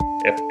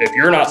if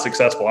you're not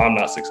successful, I'm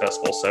not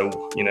successful.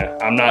 So,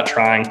 I'm not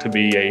trying to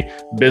be a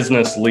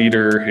business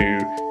leader who,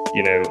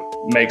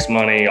 makes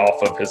money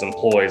off of his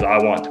employees. I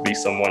want to be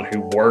someone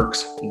who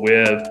works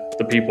with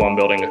the people I'm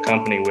building a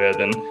company with,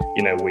 and,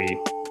 we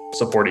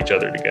support each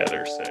other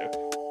together. So.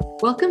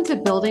 Welcome to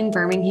Building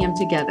Birmingham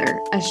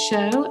Together, a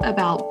show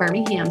about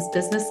Birmingham's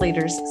business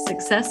leaders'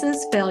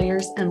 successes,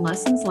 failures, and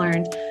lessons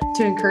learned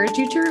to encourage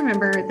you to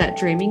remember that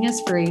dreaming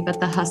is free, but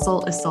the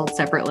hustle is sold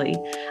separately.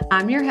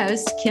 I'm your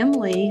host, Kim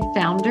Lee,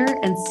 founder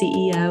and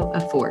CEO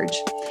of Forge.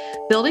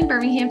 Building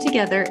Birmingham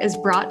Together is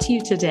brought to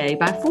you today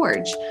by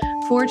Forge.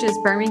 Forge is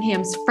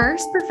Birmingham's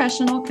first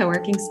professional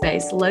co-working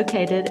space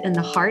located in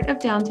the heart of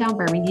downtown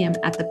Birmingham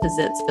at the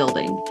Pizitz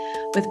Building.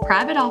 With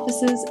private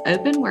offices,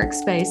 open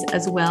workspace,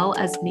 as well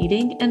as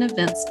meeting and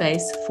event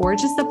space,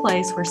 Forge is the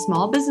place where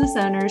small business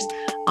owners,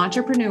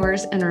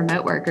 entrepreneurs, and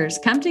remote workers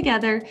come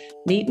together,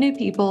 meet new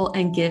people,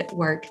 and get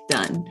work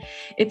done.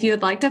 If you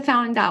would like to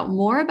find out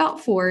more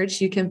about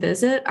Forge, you can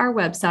visit our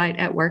website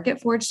at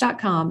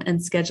workatforge.com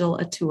and schedule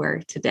a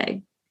tour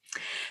today.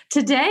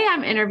 Today,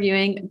 I'm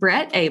interviewing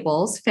Brett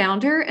Abels,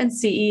 founder and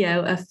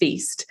CEO of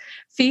Feast.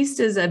 Feast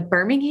is a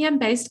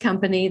Birmingham-based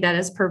company that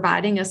is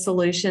providing a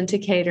solution to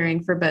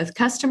catering for both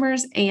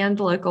customers and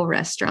local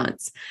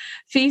restaurants.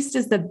 Feast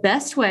is the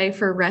best way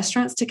for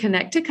restaurants to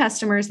connect to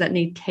customers that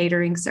need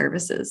catering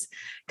services.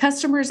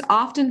 Customers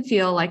often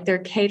feel like their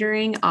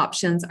catering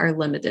options are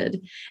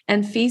limited,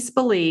 and Feast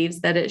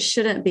believes that it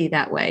shouldn't be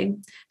that way.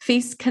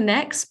 Feast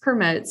connects,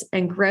 promotes,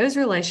 and grows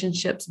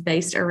relationships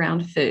based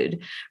around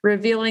food,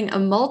 revealing a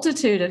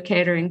multitude of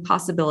catering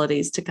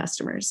possibilities to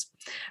customers.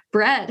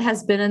 Brett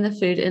has been in the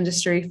food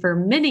industry for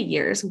many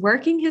years,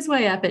 working his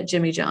way up at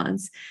Jimmy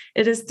John's.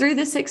 It is through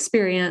this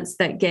experience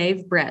that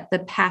gave Brett the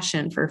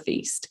passion for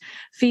Feast.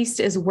 Feast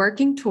is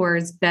working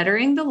towards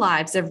bettering the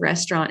lives of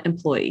restaurant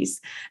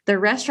employees. The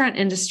restaurant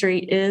industry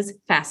is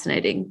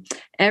fascinating.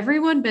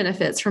 Everyone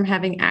benefits from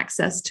having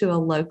access to a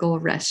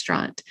local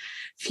restaurant.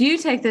 Few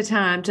take the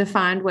time to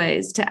find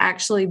ways to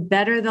actually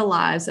better the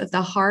lives of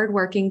the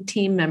hardworking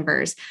team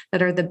members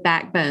that are the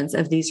backbones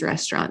of these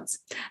restaurants.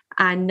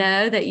 I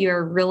know that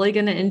you're really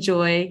going to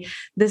enjoy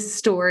this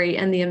story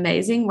and the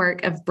amazing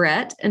work of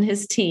Brett and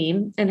his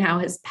team, and how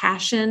his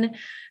passion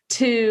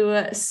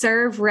to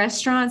serve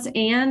restaurants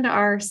and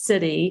our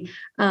city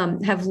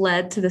have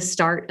led to the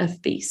start of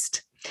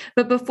Feast.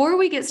 But before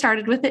we get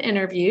started with the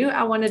interview,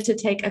 I wanted to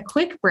take a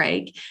quick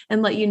break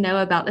and let you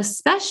know about a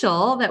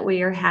special that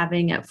we are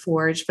having at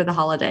Forge for the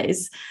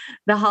holidays.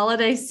 The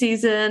holiday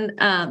season,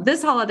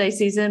 this holiday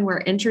season,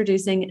 we're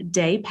introducing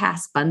Day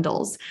Pass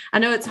bundles. I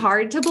know it's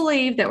hard to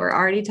believe that we're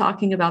already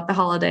talking about the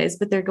holidays,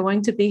 but they're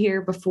going to be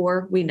here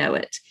before we know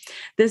it.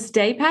 This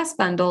Day Pass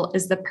bundle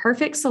is the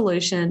perfect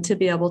solution to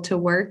be able to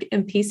work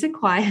in peace and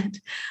quiet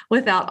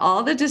without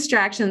all the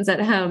distractions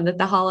at home that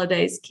the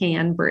holidays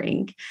can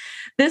bring.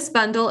 This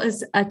bundle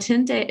is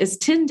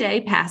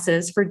 10-day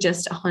passes for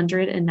just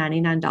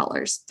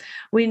 $199.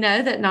 We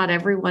know that not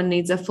everyone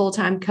needs a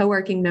full-time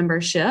co-working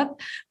membership,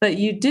 but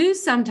you do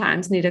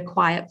sometimes need a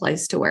quiet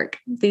place to work.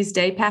 These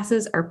day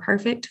passes are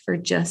perfect for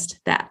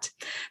just that.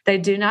 They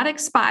do not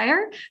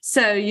expire,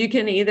 so you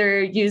can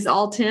either use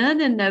all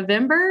 10 in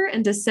November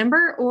and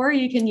December, or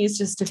you can use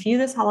just a few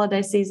this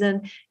holiday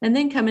season and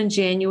then come in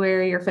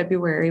January or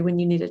February when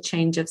you need a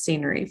change of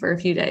scenery for a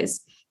few days.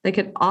 They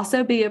could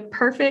also be a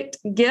perfect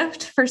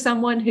gift for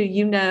someone who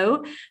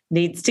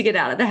needs to get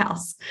out of the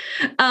house.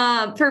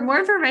 For more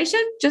information,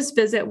 just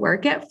visit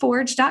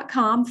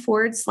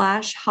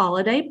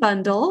workatforge.com/holiday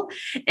bundle,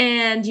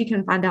 and you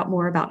can find out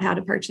more about how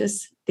to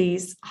purchase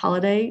these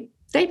holiday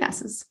day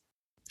passes.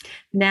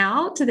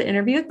 Now to the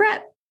interview with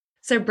Brett.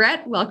 So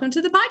Brett, welcome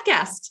to the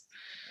podcast.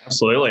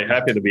 Absolutely.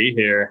 Happy to be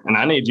here. And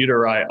I need you to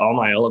write all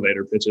my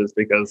elevator pitches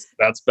because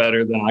that's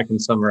better than I can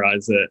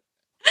summarize it.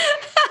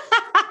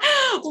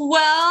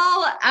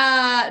 Well,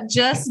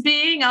 just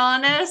being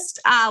honest,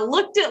 I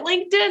looked at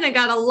LinkedIn and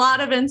got a lot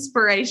of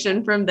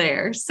inspiration from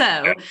there.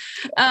 So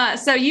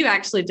you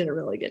actually did a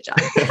really good job.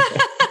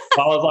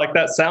 I was like,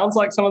 that sounds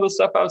like some of the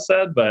stuff I've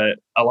said, but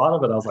a lot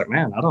of it, I was like,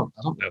 man, I don't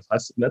know if I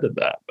submitted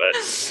that. But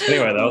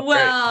anyway, that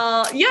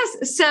was great.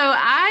 Yes. So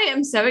I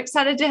am so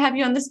excited to have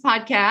you on this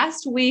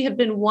podcast. We have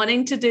been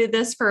wanting to do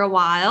this for a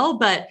while,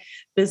 but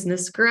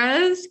business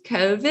growth,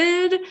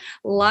 COVID,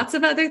 lots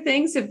of other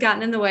things have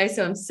gotten in the way.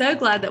 So I'm so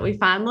glad that we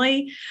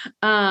finally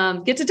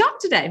get to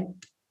talk today.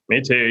 Me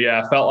too.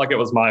 Yeah, I felt like it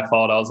was my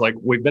fault. I was like,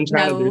 we've been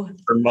trying to do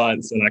this for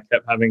months, and I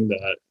kept having to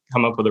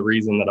come up with a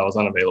reason that I was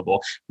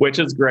unavailable, which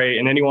is great.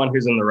 And anyone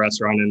who's in the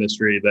restaurant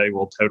industry, they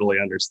will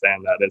totally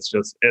understand that.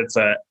 It's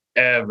a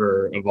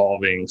ever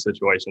evolving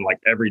situation. Like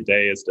every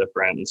day is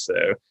different. And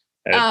so,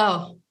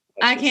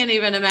 I can't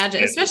even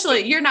imagine,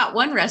 especially you're not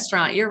one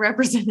restaurant, you're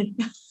representing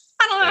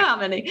I don't know how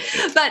many,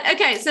 but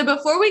okay. So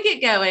before we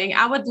get going,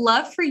 I would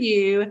love for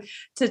you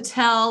to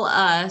tell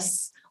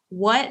us,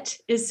 what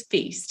is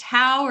Feast?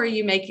 How are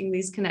you making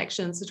these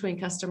connections between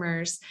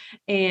customers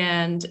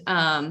and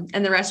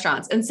the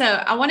restaurants? And so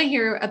I want to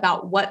hear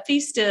about what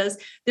Feast is.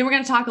 Then we're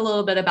going to talk a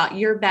little bit about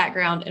your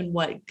background and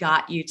what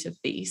got you to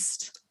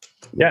Feast.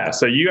 Yeah,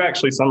 so you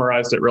actually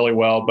summarized it really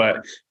well,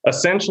 but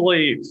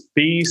essentially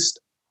Feast,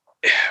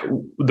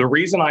 the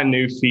reason I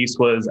knew Feast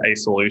was a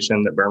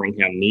solution that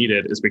Birmingham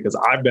needed is because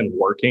I've been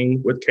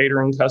working with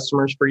catering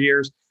customers for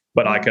years,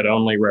 but I could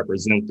only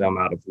represent them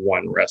out of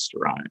one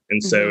restaurant.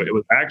 And so it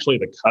was actually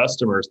the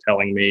customers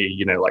telling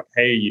me, like,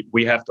 hey,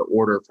 we have to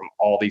order from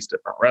all these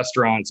different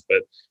restaurants,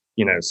 but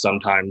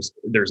sometimes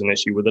there's an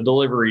issue with a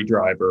delivery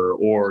driver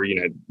or,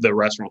 the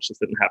restaurant just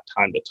didn't have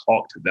time to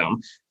talk to them.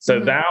 So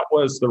that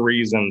was the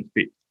reason,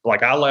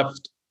 like I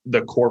left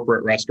the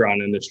corporate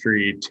restaurant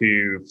industry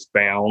to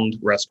found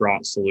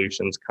restaurant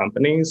solutions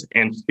companies,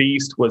 and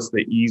Feast was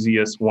the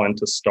easiest one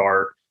to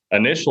start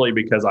initially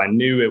because I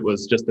knew it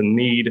was just a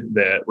need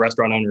that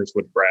restaurant owners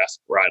would grasp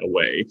right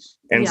away.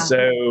 And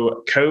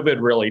so COVID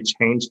really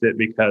changed it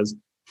because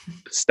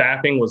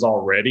staffing was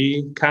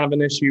already kind of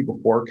an issue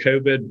before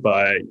COVID,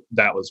 but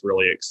that was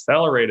really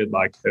accelerated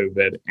by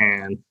COVID.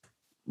 And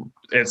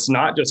it's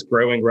not just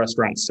growing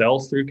restaurant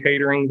sales through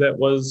catering that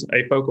was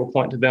a focal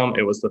point to them.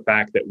 It was the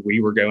fact that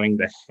we were going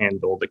to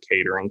handle the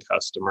catering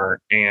customer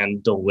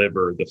and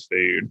deliver the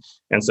food.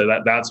 And so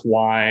that's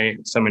why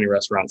so many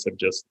restaurants have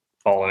just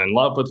fallen in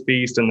love with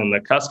Feast. And then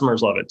the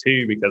customers love it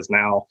too, because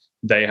now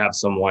they have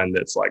someone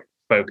that's like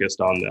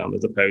focused on them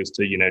as opposed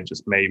to,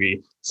 just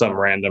maybe some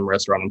random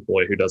restaurant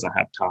employee who doesn't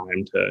have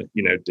time to,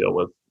 deal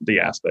with the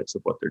aspects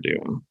of what they're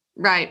doing.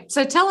 Right.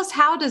 So tell us,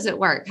 how does it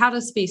work? How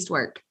does Feast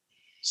work?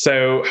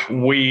 So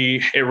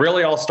it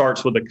really all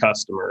starts with the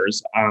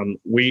customers.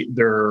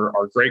 There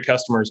are great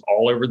customers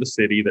all over the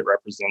city that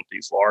represent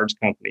these large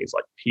companies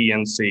like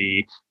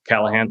PNC,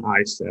 Callahan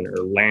Ice Center,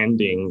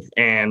 Landing,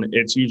 and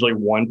it's usually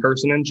one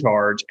person in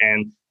charge,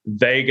 and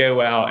they go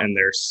out and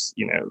they're,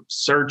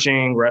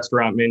 searching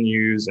restaurant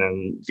menus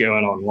and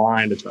going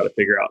online to try to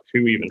figure out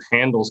who even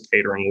handles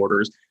catering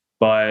orders.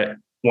 But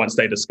once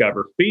they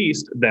discover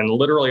Feast, then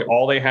literally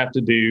all they have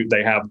to do,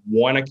 they have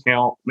one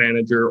account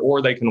manager,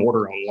 or they can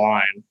order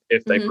online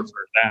if they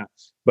prefer that.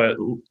 But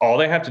all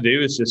they have to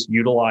do is just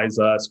utilize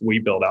us. We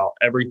build out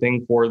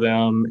everything for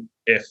them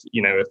if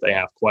they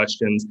have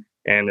questions.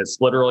 And it's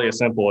literally as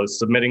simple as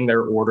submitting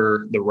their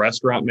order. The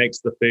restaurant makes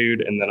the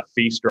food, and then a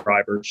Feast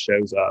driver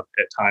shows up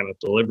at time of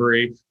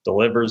delivery,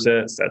 delivers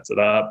it, sets it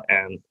up,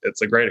 and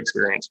it's a great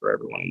experience for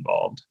everyone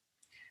involved.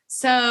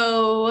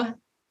 So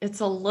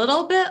it's a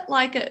little bit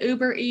like a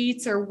Uber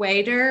Eats or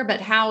Waiter, but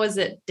how is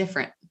it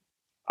different?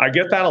 I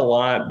get that a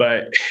lot,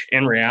 but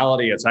in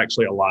reality, it's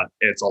actually a lot.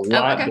 It's a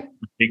lot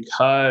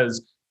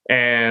because,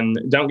 and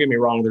don't get me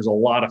wrong, there's a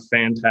lot of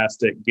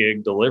fantastic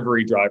gig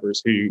delivery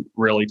drivers who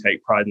really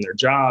take pride in their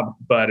job.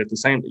 But at the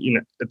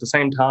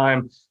same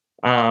time,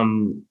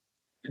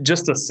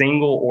 just a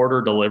single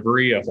order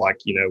delivery of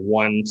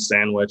one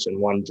sandwich and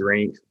one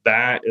drink,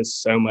 that is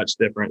so much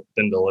different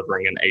than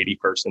delivering an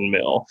 80-person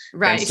meal.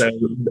 Right. And so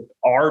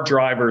our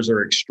drivers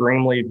are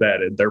extremely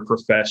vetted. They're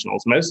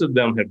professionals. Most of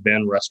them have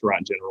been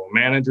restaurant general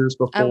managers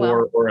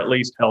before, or at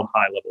least held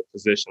high level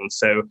positions.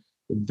 So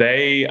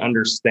they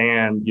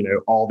understand,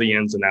 all the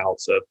ins and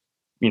outs of,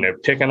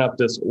 picking up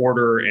this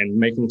order and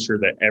making sure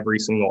that every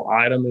single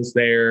item is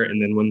there. And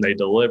then when they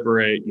deliver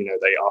it,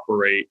 they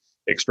operate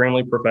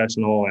extremely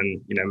professional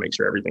and, make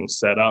sure everything's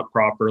set up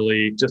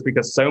properly, just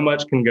because so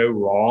much can go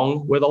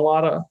wrong with a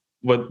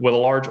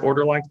large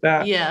order like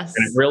that. Yes.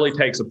 And it really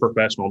takes a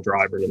professional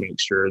driver to make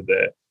sure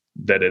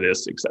that it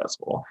is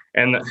successful.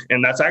 And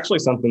that's actually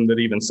something that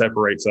even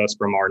separates us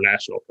from our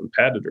national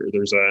competitor.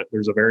 There's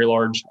a very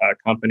large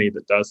company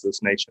that does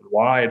this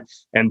nationwide,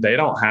 and they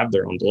don't have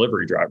their own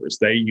delivery drivers.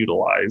 They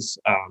utilize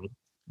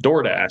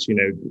DoorDash,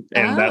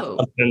 and that's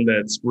something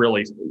that's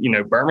really,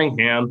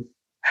 Birmingham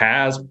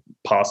has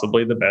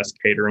possibly the best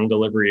catering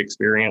delivery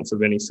experience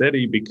of any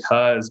city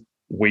because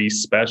we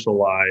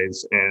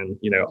specialize in,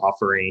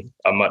 offering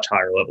a much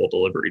higher level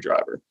delivery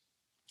driver.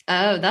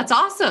 Oh, that's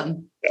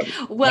awesome.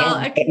 Yeah.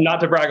 Well, not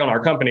to brag on our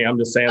company, I'm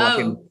just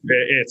saying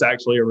it's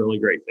actually a really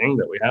great thing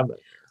that we have that.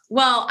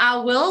 Well, I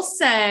will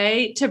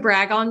say, to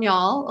brag on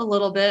y'all a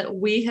little bit,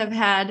 we have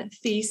had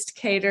Feast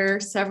cater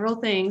several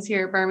things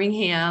here at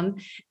Birmingham.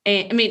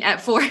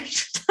 At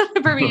Forge,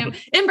 in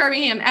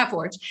Birmingham at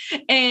Forge.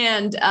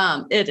 And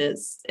it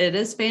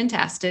is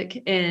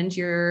fantastic. And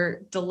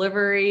your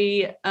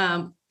delivery,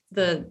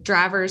 the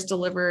drivers,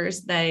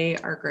 delivers, they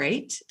are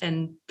great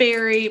and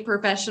very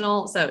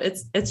professional. So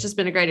it's just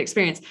been a great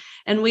experience.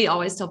 And we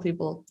always tell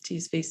people to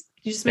use Feast.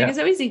 You just make it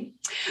so easy.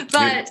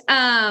 But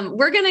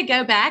we're going to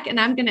go back, and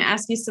I'm going to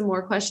ask you some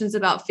more questions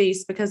about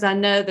Feast, because I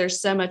know there's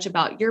so much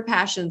about your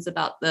passions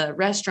about the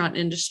restaurant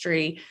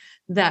industry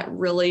that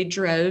really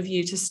drove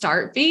you to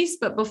start Feast.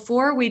 But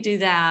before we do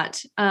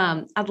that,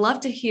 I'd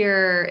love to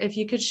hear if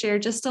you could share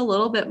just a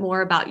little bit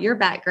more about your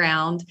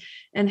background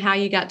and how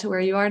you got to where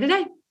you are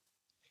today.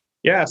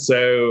 Yeah,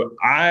 so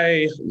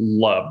I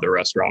love the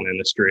restaurant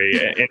industry.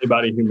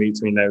 Anybody who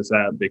meets me knows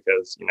that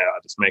because, I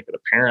just make it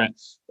apparent.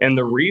 And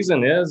the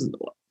reason is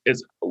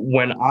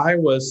when I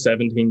was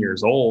 17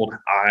 years old,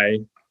 I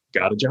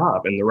got a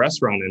job in the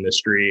restaurant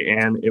industry,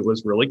 and it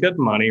was really good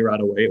money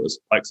right away. It was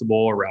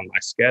flexible around my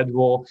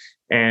schedule,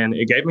 and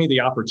it gave me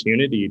the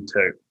opportunity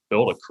to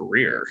build a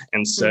career.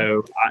 And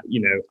so,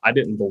 I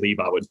didn't believe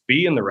I would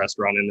be in the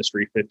restaurant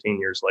industry 15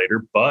 years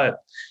later, but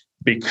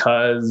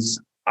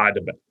because I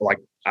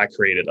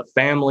created a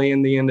family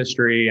in the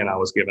industry and I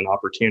was given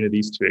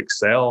opportunities to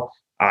excel,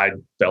 I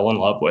fell in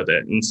love with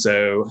it. And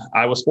so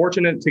I was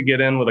fortunate to get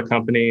in with a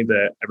company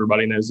that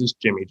everybody knows is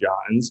Jimmy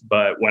John's.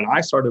 But when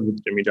I started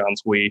with Jimmy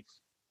John's, we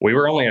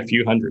were only a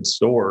few hundred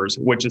stores,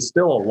 which is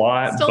still a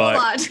lot.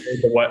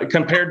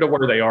 Compared to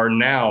where they are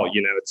now,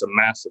 it's a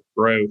massive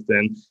growth.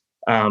 And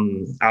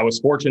I was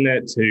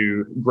fortunate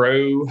to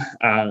grow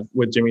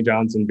with Jimmy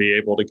John's and be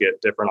able to get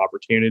different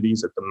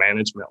opportunities at the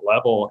management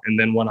level. And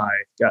then when I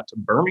got to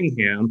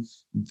Birmingham,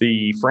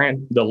 the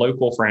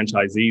local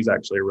franchisee is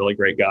actually a really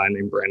great guy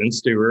named Brandon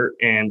Stewart.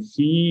 And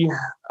he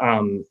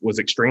was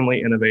extremely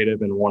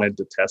innovative and wanted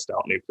to test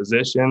out new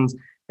positions.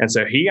 And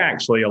so he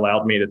actually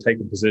allowed me to take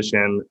a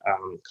position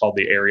called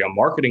the area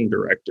marketing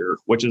director,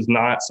 which is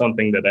not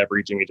something that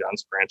every Jimmy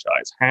John's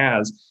franchise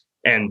has.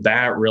 And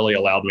that really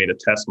allowed me to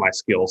test my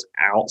skills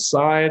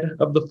outside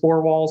of the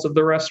four walls of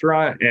the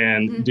restaurant.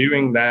 And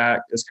doing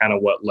that is kind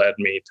of what led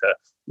me to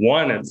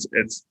one,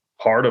 it's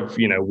part of,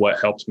 what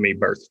helped me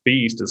birth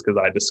Feast is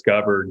because I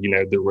discovered,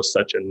 there was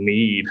such a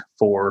need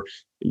for,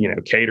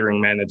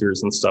 catering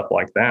managers and stuff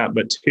like that.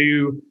 But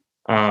two,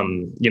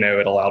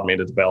 it allowed me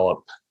to develop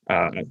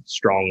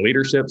strong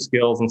leadership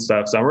skills and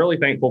stuff. So I'm really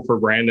thankful for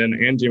Brandon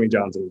and Jimmy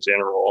John's in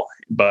general.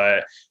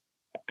 But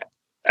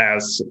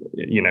as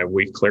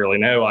we clearly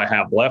know, I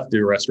have left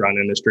the restaurant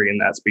industry, and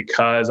that's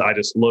because I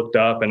just looked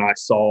up and I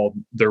saw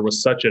there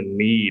was such a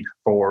need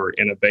for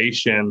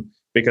innovation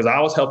because I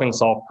was helping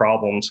solve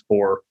problems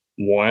for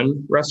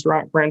one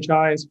restaurant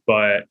franchise,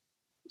 but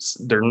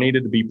there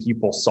needed to be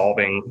people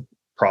solving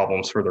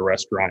problems for the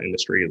restaurant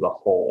industry as a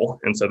whole.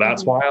 And so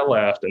that's why I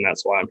left, and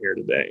that's why I'm here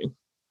today.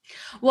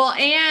 Well,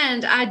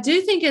 and I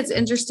do think it's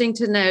interesting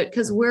to note,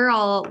 because we're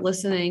all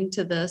listening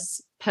to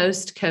this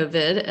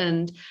post-COVID,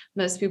 and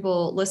most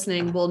people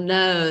listening will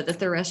know that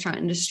the restaurant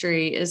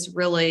industry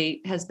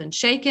has been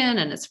shaken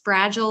and it's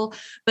fragile.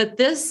 But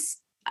this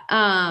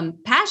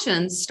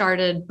passion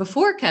started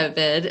before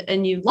COVID,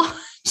 and you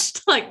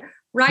launched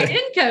right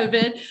in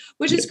COVID,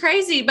 which is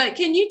crazy. But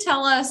can you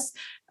tell us,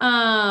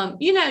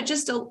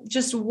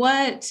 just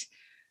what,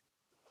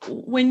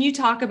 when you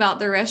talk about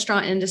the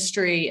restaurant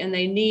industry and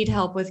they need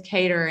help with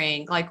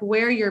catering,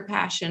 where your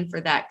passion for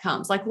that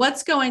comes,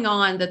 what's going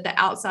on that the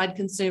outside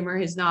consumer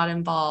who's not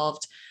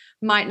involved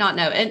might not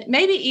know, and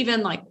maybe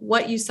even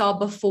what you saw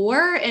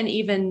before and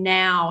even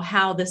now,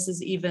 how this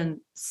is even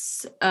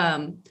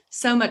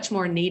so much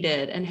more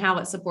needed and how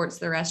it supports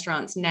the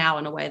restaurants now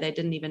in a way they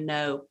didn't even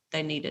know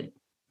they needed.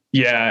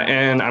 Yeah.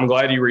 And I'm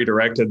glad you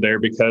redirected there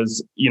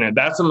because,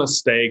 that's a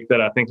mistake that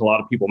I think a lot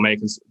of people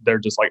make is they're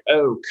just like,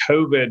 oh,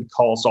 COVID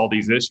caused all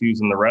these issues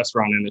in the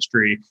restaurant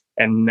industry.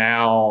 And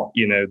now,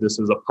 this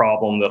is a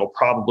problem that'll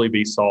probably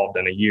be solved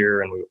in a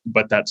year.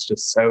 But that's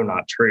just so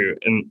not true.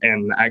 And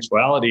in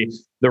actuality,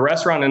 the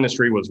restaurant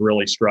industry was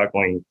really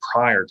struggling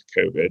prior to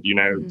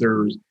COVID.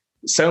 There's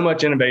so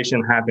much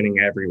innovation happening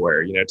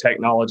everywhere.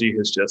 Technology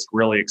has just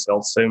really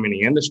excelled so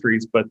many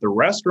industries, but the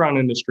restaurant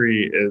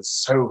industry is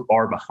so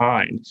far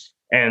behind.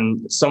 And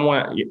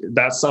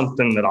that's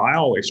something that I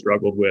always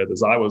struggled with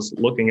as I was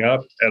looking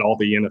up at all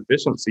the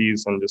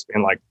inefficiencies and just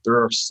being like,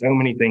 there are so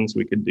many things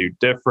we could do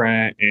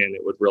different and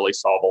it would really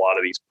solve a lot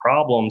of these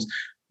problems.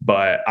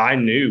 But I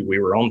knew we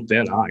were on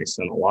thin ice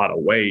in a lot of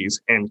ways,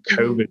 and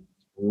COVID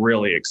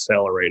really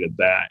accelerated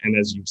that. And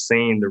as you've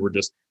seen,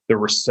 there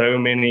were so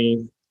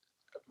many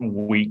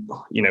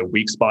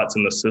weak spots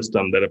in the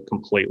system that have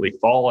completely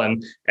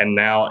fallen. And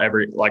now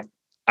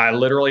I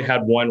literally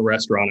had one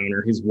restaurant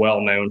owner, he's well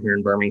known here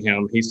in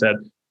Birmingham. He said,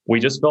 we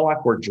just feel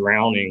like we're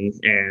drowning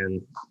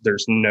and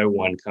there's no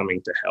one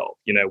coming to help.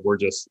 We're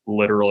just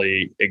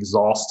literally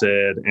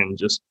exhausted and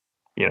just,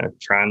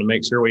 trying to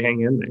make sure we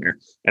hang in there.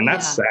 And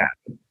that's sad.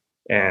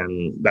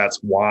 And that's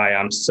why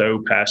I'm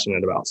so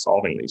passionate about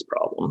solving these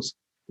problems.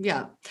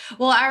 Yeah.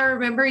 Well, I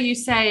remember you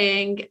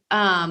saying,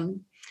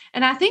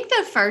 and I think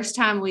the first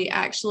time we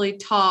actually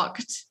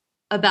talked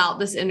about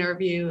this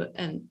interview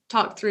and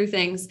talked through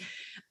things,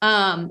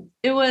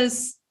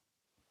 anyways.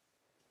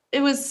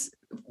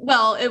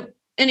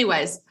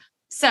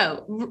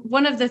 So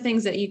one of the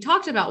things that you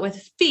talked about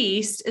with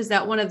Feast is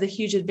that one of the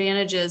huge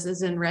advantages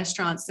is in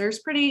restaurants, there's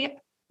pretty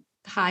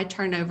high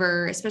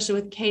turnover, especially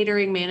with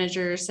catering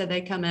managers. So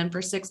they come in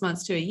for 6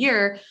 months to a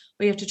year.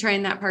 We have to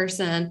train that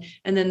person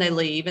and then they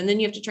leave, and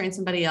then you have to train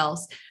somebody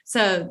else.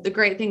 So the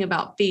great thing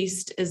about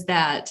Feast is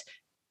that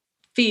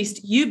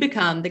Feast, you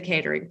become the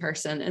catering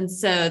person. And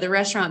so the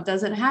restaurant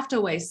doesn't have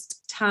to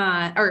waste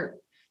time or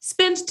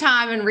spend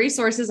time and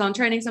resources on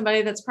training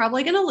somebody that's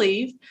probably going to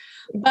leave.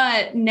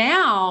 But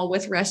now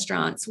with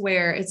restaurants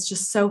where it's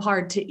just so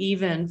hard to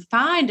even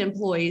find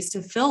employees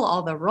to fill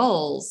all the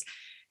roles,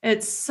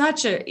 it's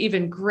such an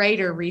even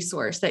greater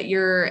resource that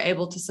you're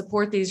able to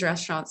support these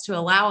restaurants to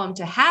allow them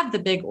to have the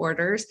big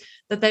orders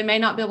that they may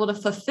not be able to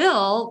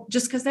fulfill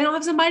just because they don't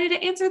have somebody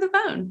to answer the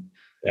phone.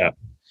 Yeah.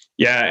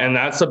 Yeah. And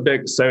that's so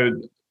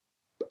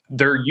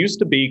there used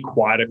to be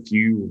quite a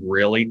few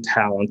really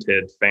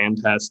talented,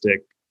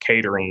 fantastic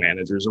catering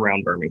managers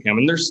around Birmingham,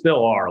 and there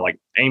still are. Like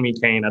Amy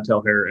Kane, I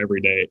tell her every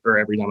day or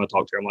every time I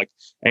talk to her, I'm like,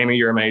 Amy,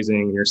 you're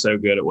amazing. You're so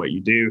good at what you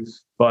do.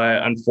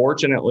 But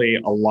unfortunately,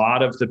 a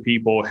lot of the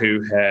people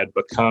who had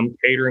become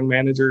catering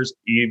managers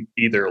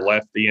either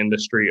left the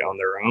industry on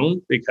their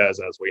own, because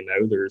as we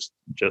know, there's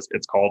just,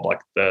 it's called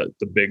like the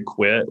big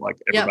quit, like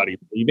everybody's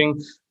leaving,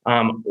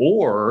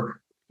 or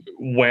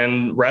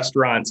when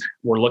restaurants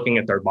were looking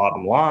at their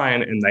bottom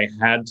line and they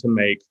had to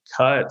make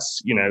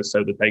cuts,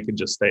 so that they could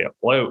just stay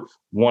afloat,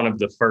 one of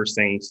the first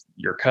things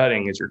you're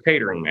cutting is your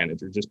catering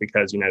manager, just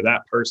because,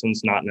 that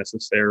person's not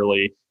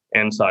necessarily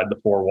inside the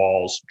four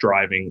walls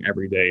driving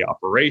everyday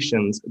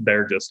operations.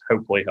 They're just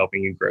hopefully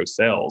helping you grow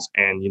sales.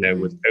 And,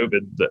 with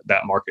COVID,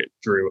 that market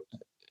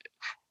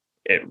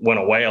it went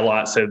away a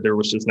lot. So there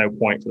was just no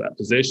point for that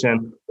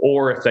position.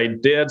 Or if they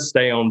did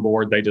stay on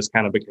board, they just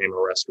kind of became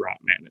a restaurant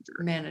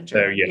manager.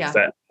 So yes,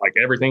 that, like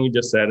everything you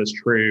just said is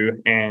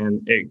true.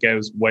 And it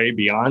goes way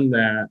beyond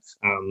that.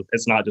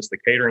 It's not just the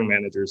catering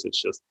managers.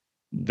 It's just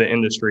the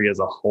industry as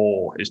a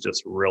whole is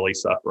just really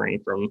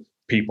suffering from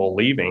people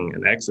leaving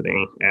and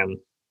exiting. And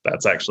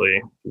that's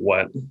actually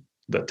what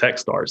the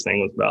Techstars thing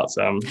was about.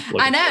 So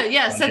I know.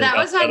 Yeah. So that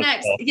was my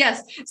next.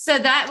 Yes. So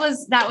that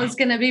was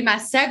going to be my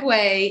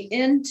segue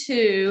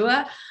into,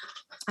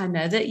 I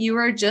know that you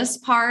were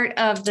just part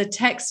of the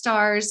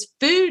Techstars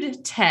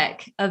Food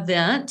Tech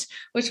event,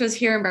 which was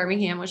here in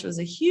Birmingham, which was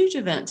a huge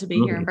event to be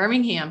here in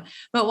Birmingham.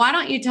 But why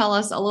don't you tell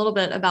us a little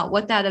bit about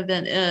what that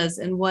event is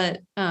and what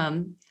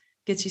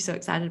gets you so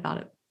excited about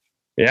it?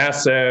 Yeah.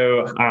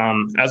 So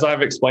as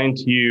I've explained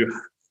to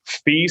you,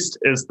 Feast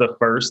is the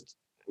first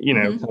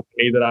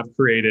company that I've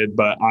created,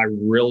 but I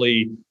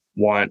really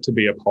want to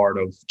be a part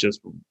of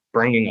just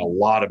bringing a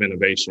lot of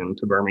innovation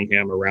to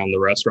Birmingham around the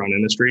restaurant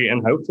industry,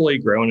 and hopefully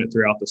growing it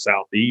throughout the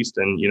Southeast,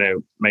 and,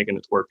 making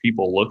it to where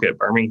people look at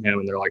Birmingham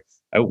and they're like,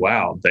 oh,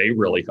 wow, they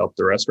really helped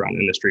the restaurant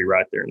industry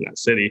right there in that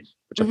city,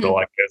 which I feel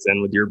like goes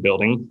in with your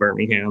building,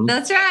 Birmingham.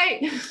 That's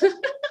right.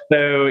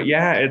 So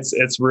yeah,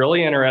 it's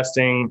really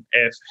interesting.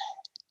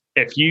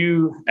 If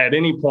you, at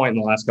any point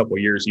in the last couple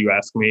of years, you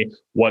ask me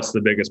what's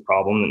the biggest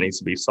problem that needs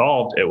to be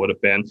solved, it would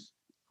have been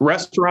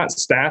restaurant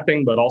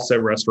staffing, but also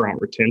restaurant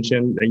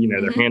retention.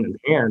 They're hand in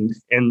hand.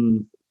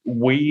 And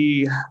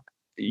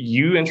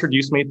you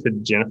introduced me to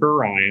Jennifer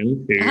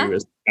Ryan, who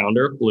is the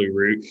founder of Blue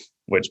Root,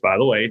 which, by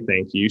the way,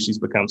 thank you. She's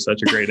become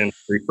such a great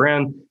industry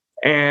friend.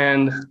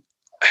 And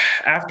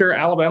after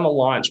Alabama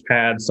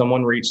Launchpad,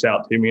 someone reached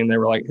out to me and they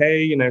were like,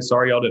 hey,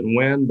 sorry y'all didn't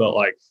win, but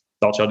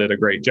thought y'all did a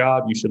great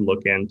job. You should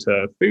look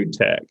into food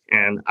tech.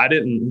 And I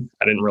didn't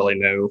really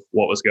know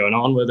what was going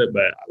on with it,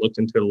 but I looked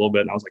into it a little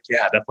bit and I was like,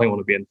 yeah, I definitely want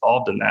to be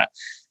involved in that.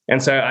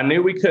 And so I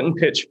knew we couldn't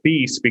pitch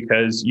Feast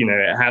because,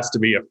 it has to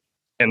be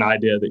an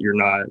idea that you're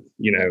not,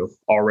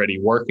 already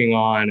working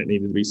on. It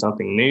needed to be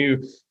something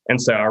new.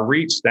 And so I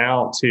reached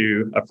out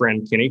to a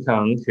friend, Kenny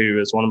Kung, who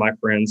is one of my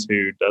friends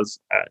who does,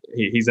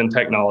 he's in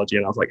technology.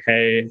 And I was like,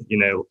 hey,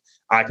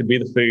 I could be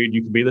the food,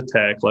 you could be the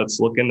tech.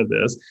 Let's look into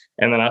this.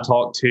 And then I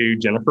talked to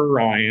Jennifer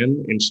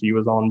Ryan and she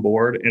was on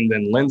board. And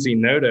then Lindsay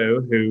Noto,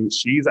 who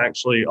she's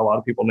actually, a lot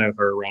of people know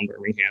her around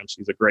Birmingham.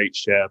 She's a great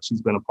chef.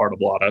 She's been a part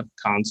of a lot of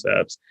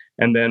concepts.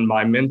 And then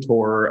my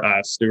mentor,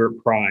 Stuart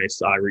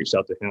Price, I reached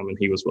out to him and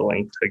he was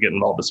willing to get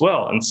involved as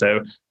well. And so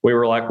we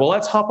were like, well,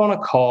 let's hop on a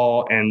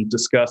call and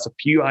discuss a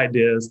few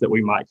ideas that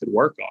we might could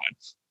work on.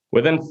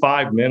 Within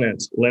 5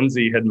 minutes,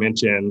 Lindsay had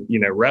mentioned,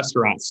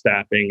 restaurant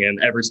staffing, and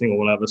every single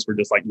one of us were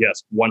just like,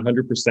 yes,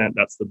 100%,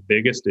 that's the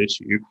biggest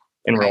issue.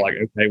 And we're like,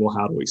 okay, well,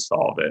 how do we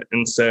solve it?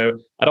 And so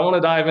I don't want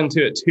to dive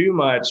into it too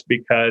much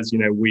because,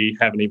 we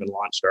haven't even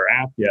launched our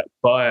app yet,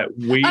 but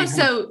we...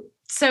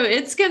 So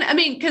it's going to,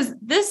 because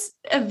this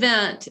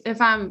event,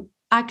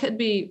 I could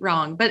be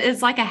wrong, but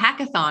it's like a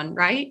hackathon,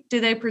 right?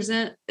 Do they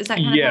present? Is that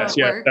kind of how it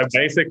works? So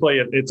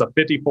basically it's a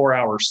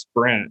 54-hour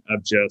sprint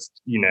of just,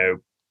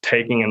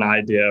 taking an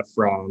idea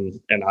from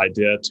an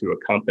idea to a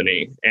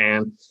company.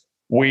 And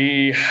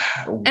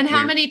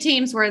how many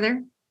teams were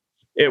there?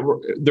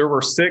 There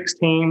were 6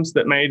 teams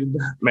that made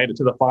it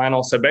to the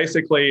final. So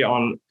basically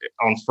on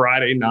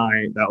Friday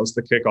night, that was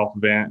the kickoff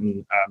event,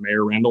 and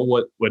Mayor Randall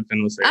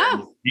Woodfin was there.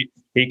 Oh.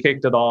 He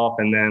kicked it off,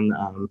 and then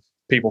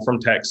people from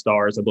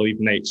Techstars, I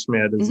believe Nate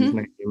Schmidt is his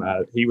name,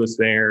 he was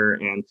there,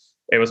 and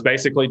it was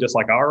basically just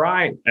like, all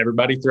right,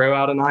 everybody throw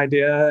out an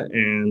idea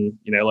and,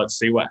 let's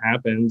see what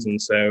happens.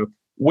 And so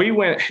we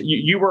went,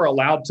 you were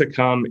allowed to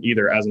come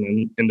either as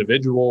an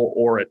individual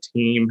or a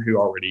team who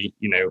already,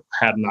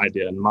 had an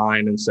idea in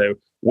mind. And so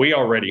we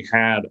already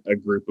had a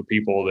group of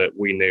people that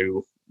we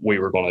knew we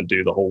were going to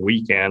do the whole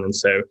weekend. And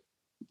so,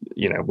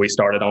 we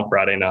started on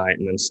Friday night,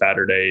 and then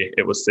Saturday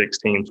it was 6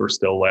 teams were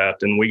still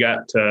left. And we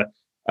got to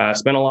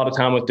spend a lot of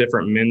time with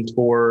different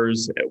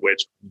mentors,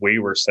 which we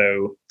were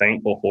so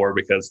thankful for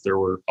because there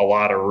were a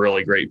lot of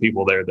really great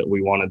people there that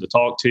we wanted to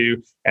talk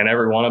to. And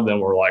every one of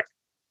them were like,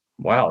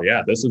 wow,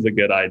 yeah, this is a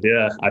good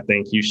idea. I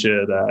think you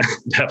should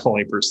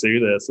definitely pursue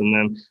this. And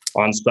then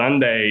on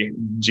Sunday,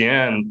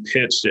 Jen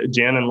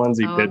and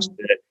Lindsay pitched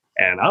it.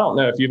 And I don't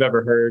know if you've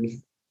ever heard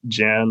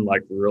Jen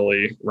like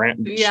really rant.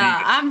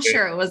 Yeah, I'm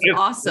sure it was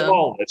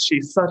awesome.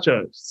 She's such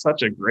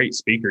a great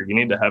speaker. You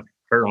need to have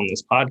her on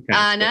this podcast.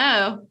 I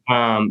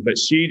know. But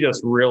she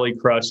just really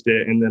crushed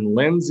it. And then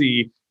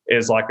Lindsay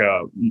is like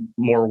a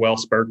more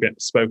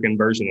spoken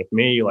version of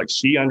me. Like,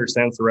 she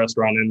understands the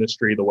restaurant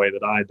industry the way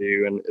that I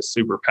do and is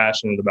super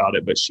passionate about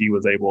it. But she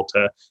was able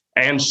to,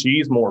 and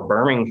she's more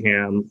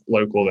Birmingham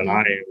local than I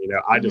am. You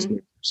know, I just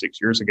moved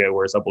 6 years ago,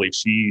 whereas I believe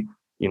she,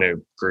 you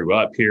know, grew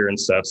up here and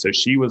stuff. So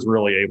she was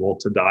really able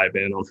to dive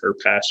in on her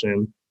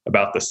passion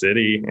about the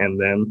city. And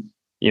then,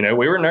 you know,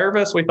 we were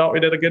nervous. We thought we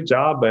did a good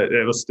job, but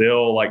it was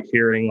still like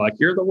hearing like,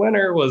 you're the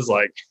winner was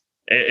like,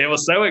 it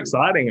was so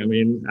exciting. I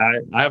mean,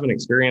 I haven't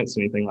experienced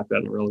anything like that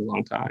in a really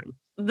long time.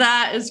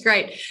 That is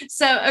great.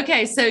 So,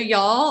 okay. So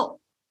y'all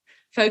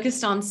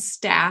focused on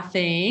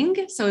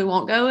staffing. So we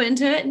won't go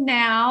into it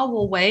now.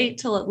 We'll wait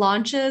till it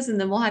launches and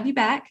then we'll have you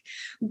back.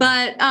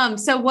 But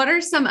so what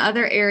are some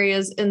other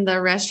areas in the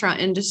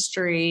restaurant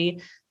industry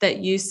that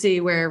you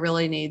see where it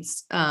really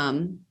needs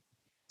to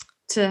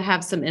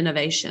have some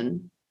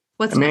innovation?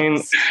 What's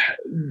next?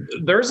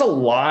 There's a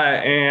lot,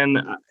 and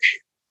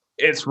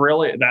it's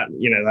really that,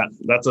 you know,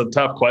 that's a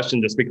tough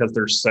question just because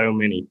there's so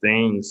many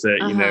things that,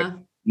 you know,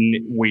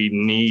 we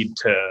need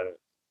to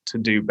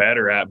do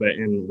better at, but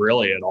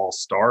really it all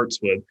starts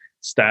with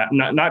staff,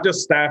 not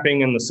just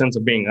staffing in the sense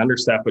of being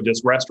understaffed, but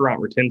just restaurant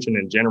retention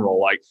in general.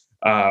 Like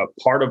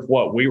part of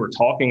what we were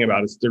talking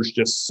about is there's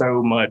just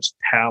so much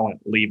talent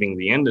leaving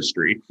the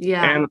industry.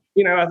 Yeah. And,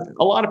 you know,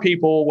 a lot of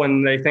people,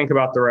 when they think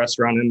about the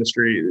restaurant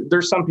industry,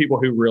 there's some people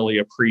who really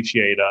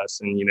appreciate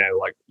us and, you know,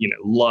 like, you know,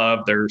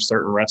 love their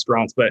certain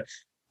restaurants, but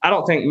I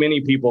don't think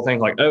many people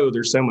think like, oh,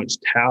 there's so much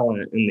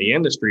talent in the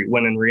industry,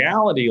 when in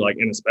reality, like,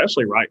 and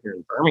especially right here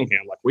in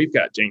Birmingham, like we've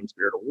got James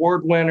Beard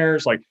Award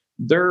winners. Like,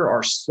 there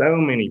are so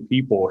many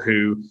people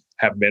who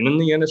have been in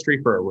the industry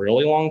for a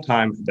really long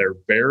time. They're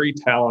very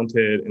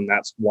talented. And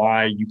that's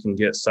why you can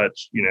get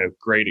such, you know,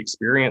 great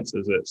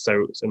experiences at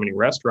so many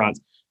restaurants,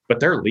 but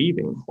they're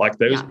leaving. Like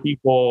those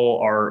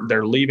people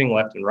they're leaving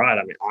left and right.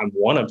 I mean, I'm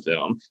one of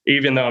them.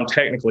 Even though I'm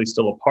technically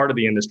still a part of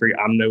the industry,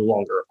 I'm no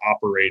longer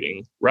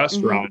operating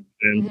restaurant.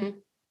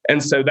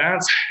 And so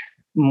that's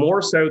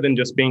more so than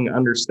just being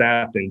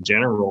understaffed in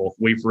general.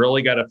 We've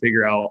really got to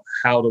figure out,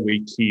 how do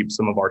we keep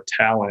some of our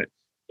talent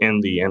in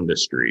the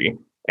industry?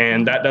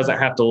 And that doesn't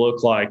have to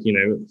look like, you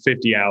know,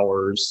 50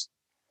 hours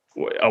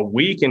a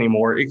week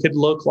anymore. It could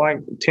look like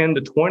 10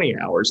 to 20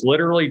 hours,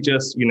 literally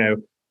just, you know,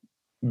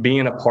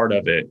 being a part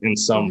of it in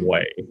some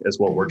way is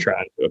what we're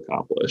trying to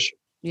accomplish.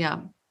 Yeah.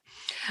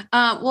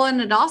 Well, and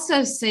it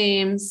also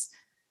seems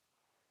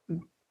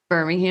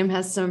Birmingham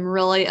has some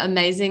really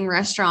amazing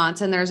restaurants,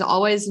 and there's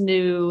always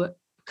new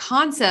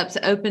concepts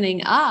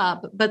opening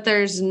up, but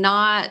there's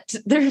not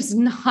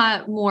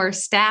more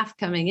staff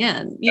coming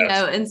in, you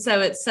know, and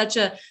so it's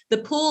the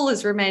pool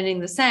is remaining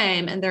the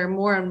same, and there are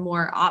more and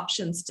more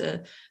options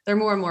there are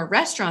more and more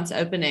restaurants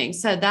opening.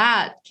 So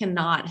that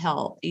cannot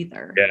help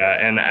either. Yeah.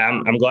 And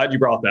I'm glad you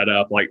brought that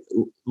up. Like,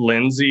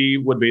 Lindsay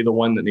would be the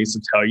one that needs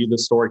to tell you the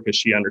story because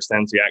she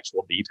understands the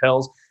actual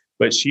details.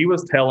 But she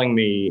was telling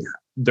me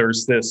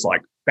there's this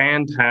like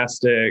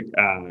fantastic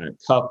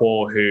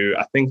couple who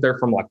I think they're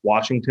from like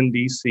Washington,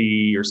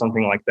 D.C. or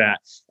something like that.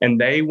 And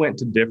they went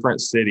to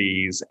different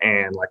cities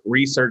and like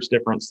researched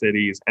different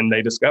cities, and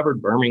they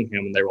discovered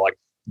Birmingham, and they were like,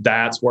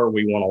 that's where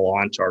we want to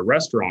launch our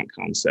restaurant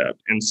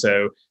concept. And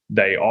so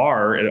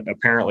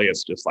apparently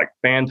it's just like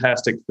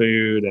fantastic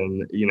food,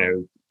 and, you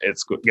know,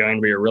 it's going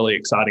to be a really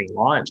exciting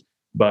launch,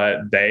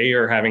 but they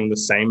are having the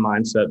same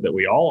mindset that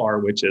we all are,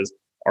 which is,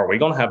 are we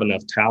going to have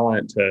enough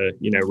talent to,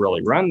 you know,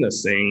 really run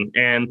this thing?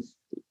 And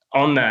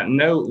on that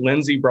note,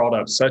 Lindsay brought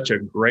up such a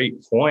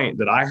great point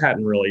that I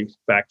hadn't really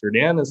factored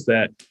in, is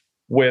that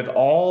with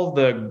all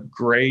the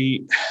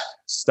great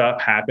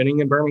stuff happening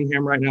in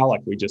Birmingham right now,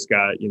 like we just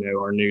got, you know,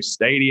 our new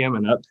stadium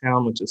in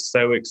Uptown, which is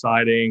so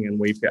exciting. And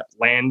we've got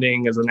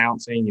Landing is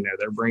announcing, you know,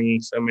 they're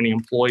bringing so many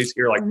employees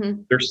here. Like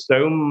there's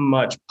so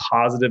much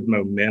positive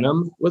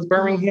momentum with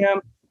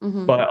Birmingham.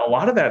 But a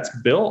lot of that's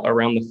built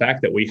around the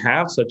fact that we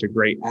have such a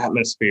great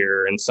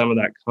atmosphere, and some of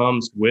that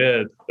comes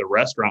with the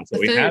restaurants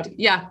that we have.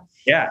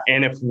 Yeah.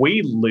 And if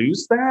we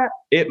lose that,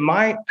 it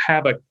might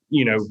have a,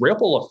 you know,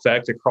 ripple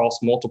effect across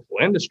multiple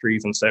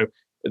industries. And so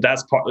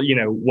that's part, you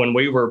know, when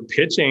we were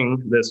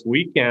pitching this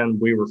weekend,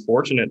 we were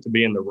fortunate to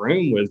be in the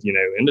room with, you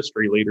know,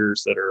 industry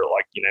leaders that are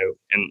like, you know,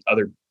 in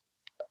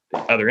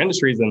other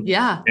industries. And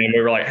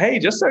we were like, hey,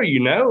 just so you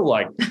know,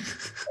 like,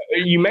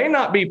 you may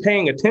not be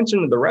paying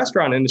attention to the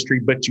restaurant industry,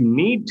 but you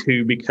need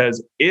to,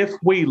 because if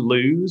we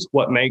lose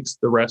what makes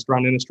the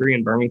restaurant industry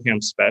in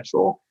Birmingham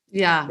special,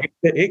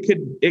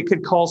 it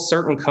could cause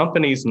certain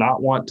companies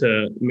not want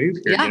to move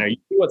here. You know, you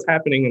see what's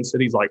happening in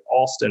cities like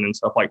Austin and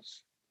stuff. Like,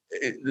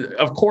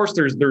 of course,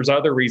 there's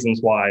other reasons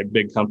why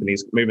big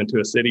companies move into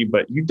a city,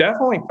 but you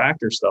definitely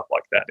factor stuff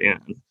like that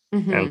in.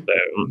 And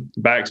so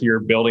back to your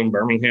building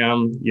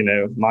Birmingham, you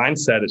know,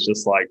 mindset, it's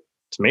just like,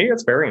 to me,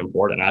 it's very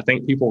important. I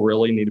think people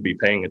really need to be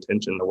paying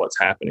attention to what's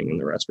happening in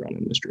the restaurant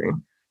industry.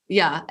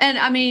 Yeah. And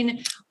I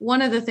mean,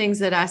 one of the things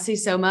that I see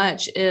so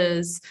much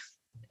is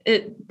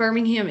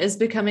Birmingham is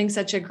becoming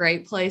such a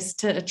great place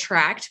to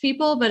attract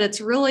people, but it's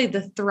really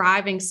the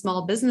thriving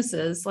small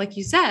businesses, like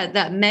you said,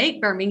 that make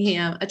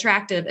Birmingham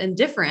attractive and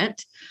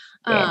different.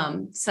 Yeah.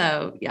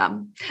 So yeah.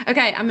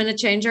 Okay. I'm going to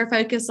change our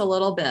focus a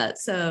little bit.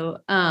 So,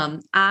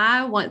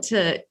 I want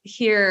to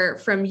hear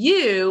from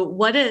you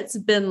what it's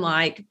been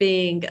like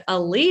being a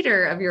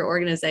leader of your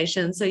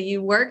organization. So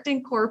you worked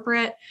in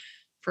corporate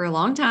for a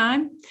long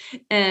time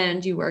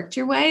and you worked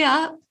your way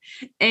up,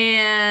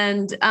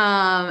 and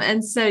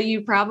so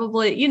you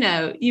probably,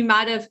 you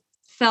might have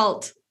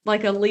felt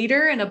like a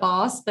leader and a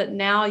boss, but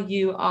now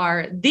you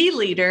are the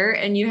leader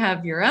and you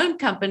have your own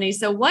company.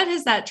 So what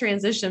has that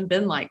transition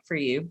been like for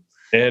you?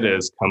 It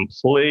is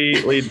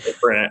completely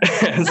different.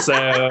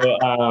 So,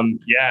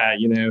 yeah,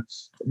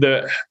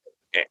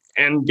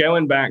 and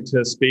going back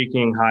to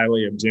speaking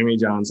highly of Jimmy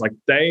John's, like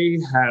they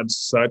had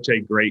such a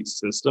great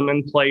system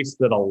in place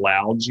that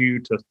allowed you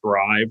to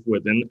thrive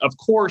within. Of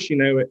course,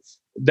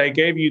 they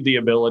gave you the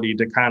ability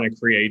to kind of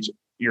create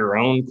your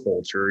own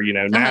culture.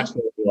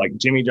 Naturally, like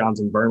Jimmy John's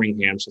in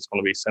Birmingham is just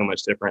going to be so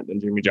much different than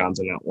Jimmy John's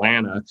in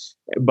Atlanta.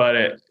 But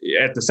at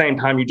the same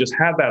time, you just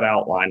have that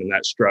outline and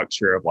that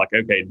structure of like,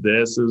 okay,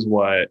 this is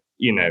what,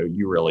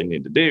 you really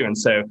need to do. And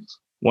so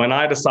when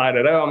I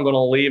decided, I'm going to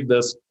leave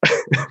this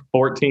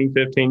 14,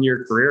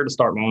 15-year career to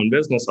start my own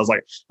business, I was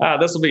like,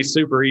 this will be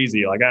super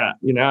easy. Like, I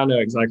know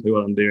exactly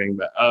what I'm doing,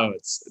 but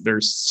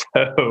there's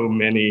so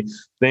many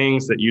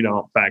things that you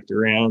don't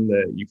factor in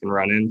that you can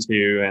run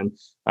into.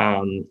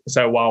 And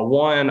so while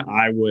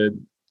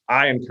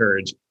I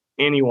encourage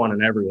anyone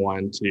and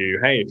everyone to,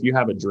 hey, if you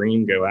have a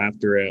dream, go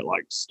after it,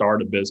 like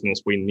start a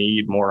business. We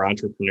need more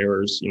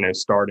entrepreneurs,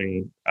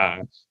 starting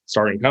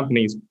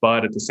companies,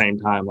 but at the same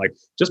time, like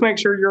just make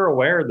sure you're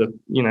aware that,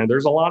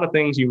 there's a lot of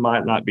things you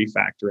might not be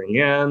factoring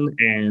in,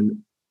 and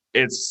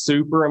it's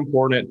super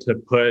important to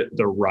put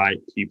the right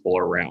people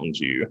around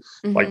you.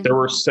 Mm-hmm. Like there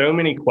were so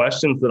many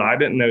questions that I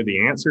didn't know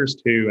the answers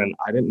to, and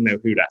I didn't know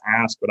who to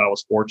ask, but I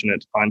was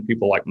fortunate to find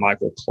people like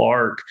Michael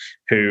Clark,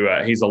 who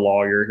he's a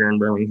lawyer here in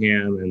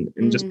Birmingham,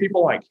 and just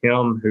people like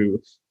him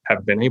who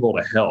have been able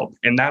to help.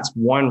 And that's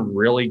one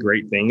really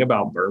great thing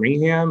about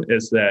Birmingham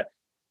is that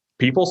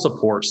people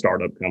support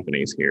startup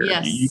companies here.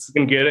 Yes. You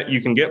can get it. You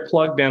can get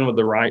plugged in with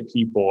the right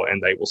people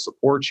and they will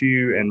support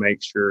you and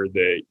make sure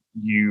that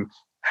you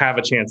have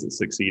a chance at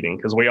succeeding.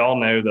 Because we all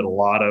know that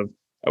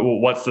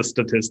what's the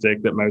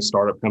statistic that most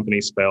startup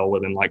companies fail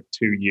within like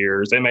 2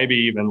 years? It may be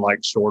even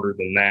like shorter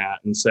than that.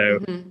 And so,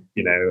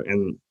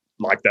 and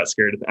like that's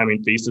scary.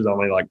 Feast is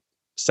only like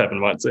 7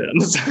 months in.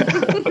 So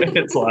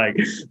it's like,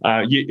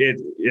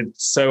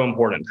 it's so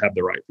important to have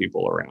the right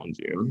people around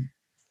you.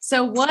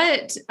 So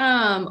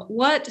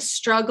what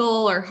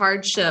struggle or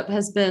hardship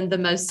has been the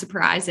most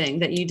surprising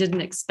that you didn't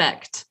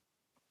expect?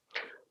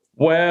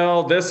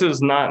 Well, this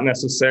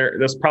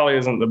probably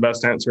isn't the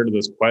best answer to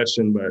this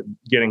question, but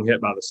getting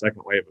hit by the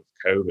second wave of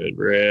COVID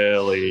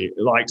really,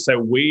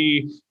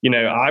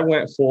 I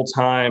went full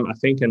time, I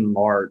think in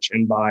March,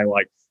 and by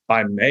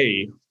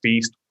May,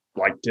 Feast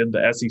did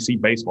the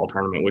SEC baseball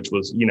tournament, which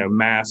was,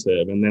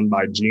 massive. And then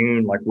by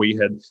June, we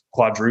had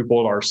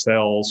quadrupled our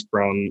sales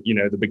from,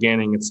 the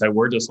beginning. And so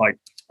we're just like,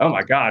 oh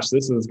my gosh,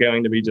 this is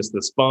going to be just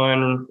this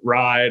fun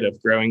ride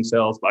of growing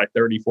sales by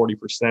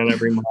 30-40%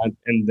 every month.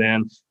 And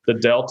then the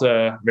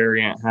Delta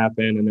variant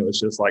happened. And it was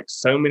just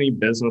so many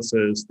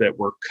businesses that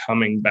were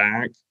coming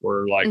back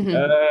were like,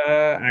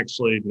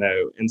 actually,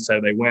 no. And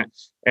so they went,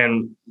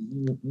 and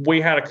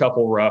we had a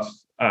couple rough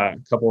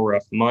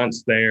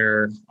months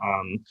there.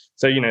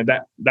 So,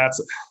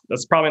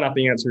 that's probably not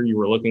the answer you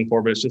were looking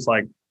for, but it's just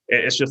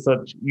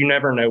that you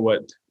never know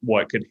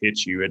what could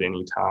hit you at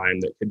any time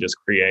that could just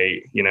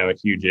create, a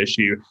huge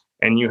issue.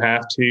 And you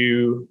have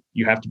to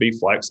be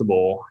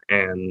flexible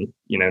and,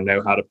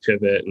 know how to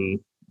pivot and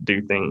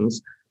do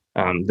things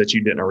that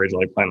you didn't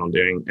originally plan on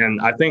doing. And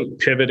I think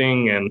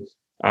pivoting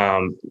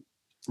and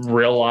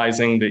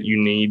realizing that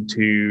you need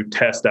to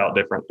test out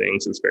different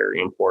things is very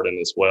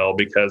important as well,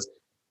 because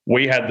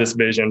we had this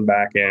vision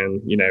back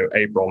in,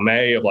 April,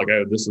 May of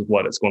this is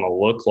what it's going to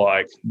look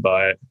like,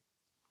 but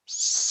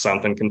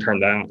something can turn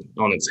that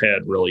on its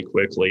head really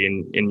quickly,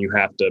 and you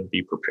have to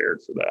be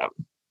prepared for that.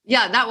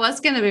 Yeah, that was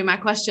going to be my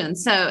question.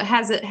 So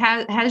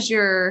has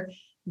your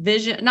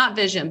vision, not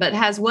vision, but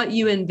has what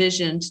you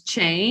envisioned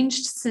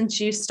changed since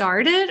you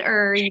started,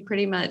 or are you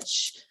pretty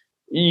much?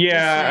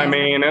 Yeah,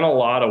 in a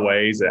lot of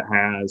ways it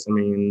has.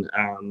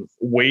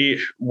 We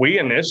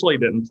initially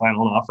didn't plan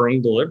on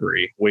offering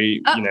delivery.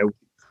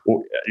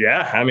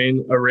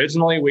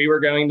 Originally we were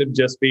going to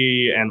just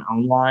be an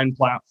online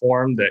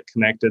platform that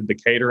connected the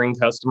catering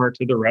customer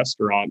to the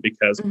restaurant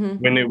because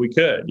we knew we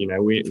could,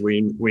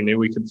 we knew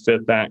we could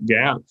fit that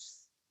gap.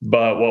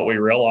 But what we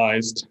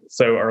realized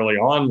so early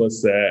on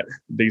was that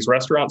these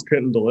restaurants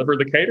couldn't deliver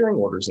the catering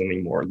orders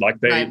anymore.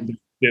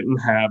 Didn't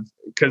have,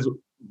 because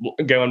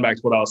going back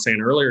to what I was saying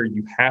earlier,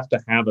 you have to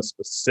have a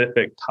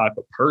specific type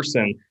of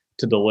person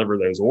to deliver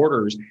those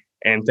orders.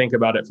 And think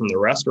about it from the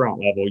restaurant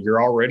level,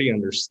 you're already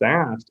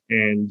understaffed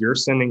and you're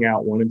sending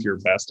out one of your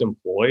best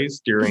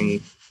employees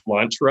during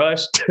lunch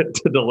rush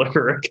to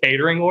deliver a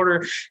catering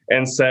order.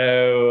 And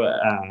so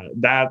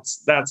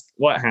that's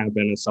what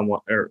happened. Is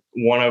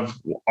one of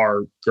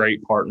our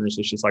great partners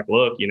was just like,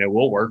 look,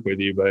 we'll work with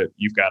you, but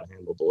you've got to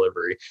handle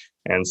delivery.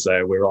 And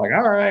so we were like,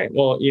 all right,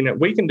 well,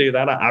 we can do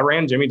that. I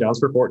ran Jimmy John's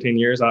for 14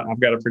 years. I've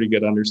got a pretty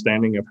good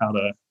understanding of how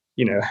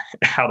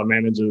to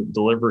manage a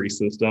delivery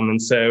system.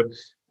 And so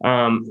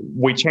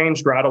we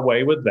changed right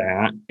away with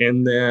that.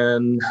 And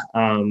then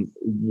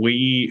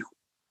we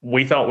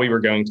thought we were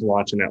going to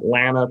launch in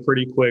Atlanta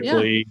pretty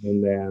quickly. Yeah.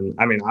 And then,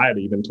 I had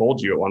even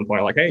told you at one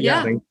point, like, hey,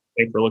 I think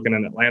we're looking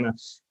in Atlanta.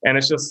 And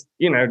it's just,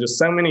 just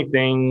so many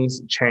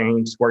things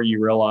changed where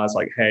you realize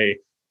like, hey,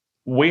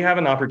 we have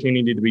an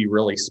opportunity to be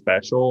really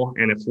special.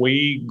 And if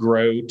we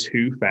grow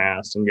too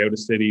fast and go to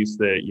cities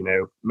that,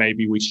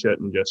 maybe we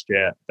shouldn't just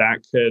yet,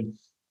 that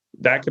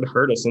could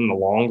hurt us in the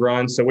long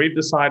run. So we've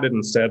decided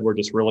instead we're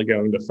just really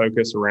going to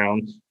focus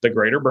around the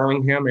greater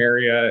Birmingham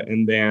area.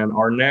 And then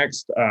our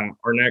next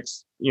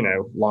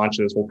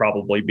launches will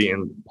probably be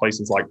in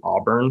places like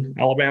Auburn,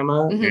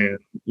 Alabama, and,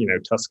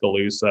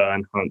 Tuscaloosa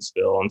and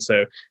Huntsville. And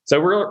so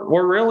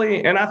we're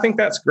really, and I think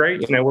that's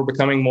great. We're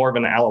becoming more of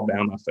an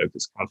Alabama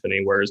focused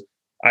company, whereas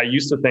I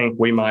used to think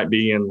we might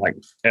be in like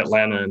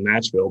Atlanta and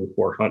Nashville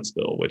before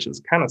Huntsville, which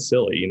is kind of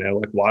silly,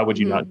 like, why would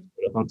you not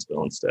go to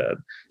Huntsville instead?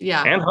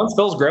 Yeah. And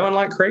Huntsville's growing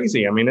like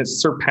crazy.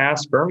 It's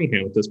surpassed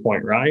Birmingham at this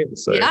point, right?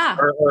 So, yeah.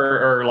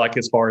 Or like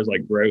as far as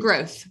like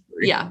growth.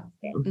 Yeah.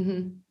 Yeah.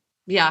 Mm-hmm.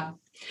 Yeah.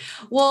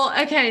 Well,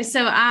 okay.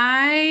 So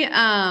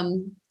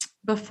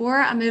before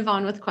I move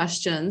on with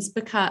questions,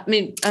 because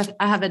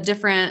I have a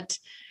different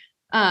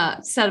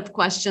set of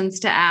questions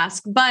to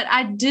ask, but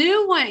I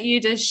do want you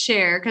to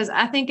share, because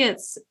I think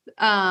it's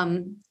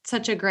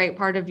such a great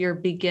part of your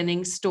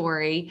beginning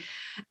story,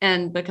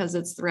 and because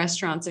it's the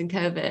restaurants and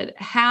COVID,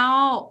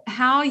 how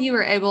you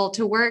were able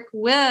to work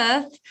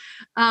with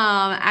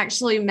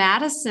actually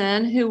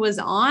Madison, who was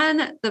on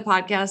the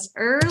podcast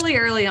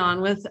early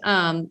on with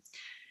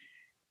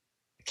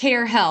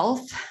Care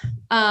Health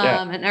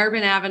and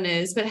Urban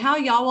Avenues, but how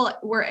y'all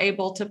were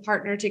able to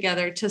partner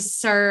together to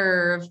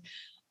serve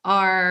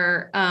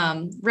our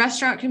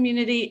restaurant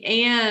community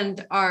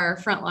and our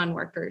frontline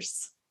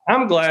workers.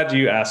 I'm glad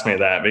you asked me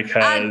that,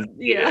 because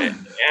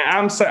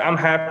I'm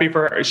happy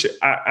for her.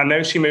 I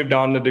know she moved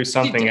on to do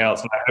something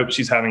else, and I hope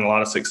she's having a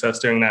lot of success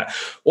doing that.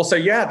 Well, so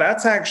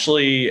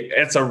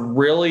it's a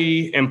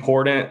really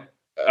important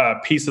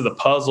piece of the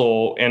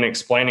puzzle in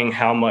explaining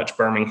how much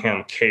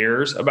Birmingham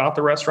cares about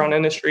the restaurant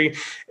industry.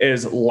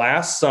 Is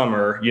last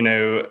summer,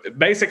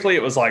 basically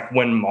it was like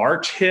when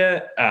March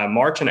hit,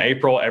 March and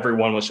April,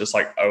 everyone was just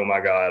like, oh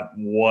my God,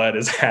 what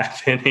is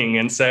happening?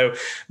 And so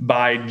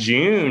by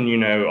June,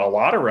 a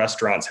lot of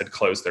restaurants had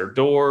closed their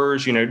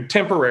doors,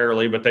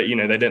 temporarily, but they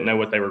didn't know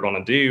what they were going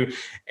to do.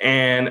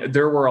 And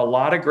there were a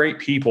lot of great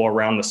people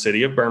around the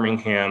city of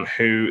Birmingham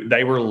who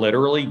they were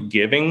literally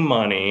giving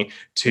money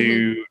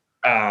to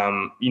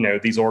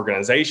these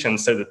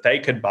organizations so that they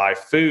could buy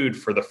food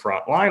for the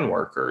frontline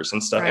workers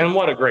and stuff. Right. And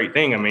what a great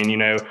thing.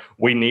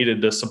 We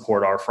needed to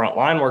support our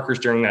frontline workers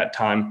during that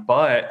time,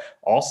 but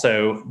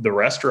also the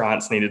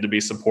restaurants needed to be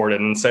supported.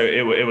 And so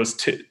it was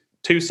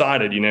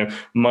two-sided,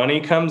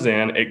 money comes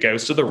in, it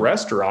goes to the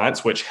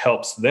restaurants, which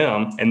helps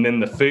them. And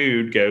then the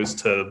food goes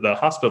to the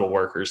hospital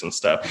workers and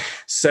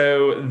stuff.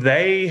 So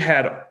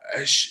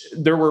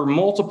there were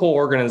multiple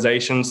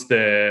organizations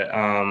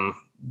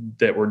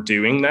that were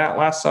doing that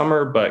last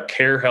summer, but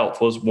Care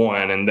Health was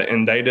one,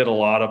 and they did a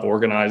lot of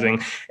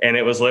organizing. And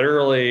it was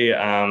literally,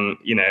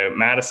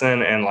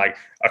 Madison and like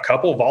a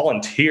couple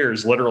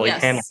volunteers literally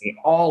handling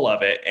all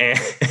of it.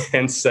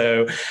 And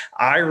so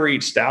I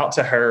reached out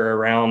to her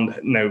around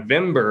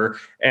November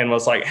and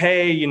was like,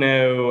 hey,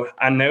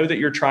 I know that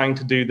you're trying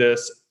to do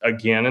this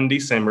again in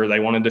December. They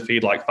wanted to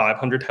feed like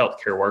 500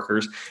 healthcare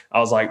workers. I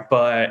was like,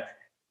 but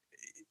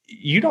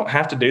you don't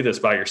have to do this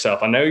by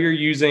yourself. I know you're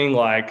using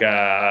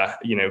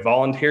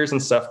volunteers and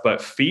stuff,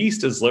 but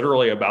Feast is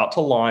literally about to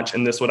launch,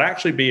 and this would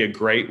actually be a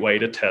great way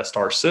to test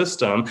our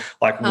system.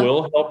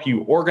 We'll help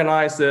you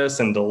organize this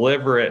and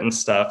deliver it and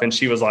stuff. And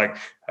she was like,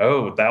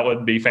 oh, that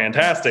would be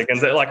fantastic. And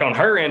so, on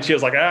her end, she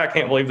was like, I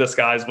can't believe this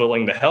guy's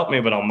willing to help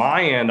me. But on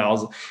my end,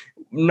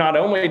 not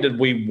only did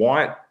we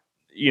want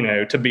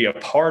to be a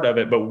part of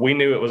it, but we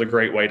knew it was a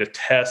great way to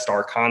test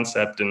our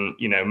concept and,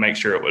 make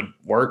sure it would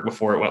work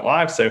before it went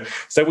live. So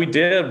we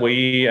did,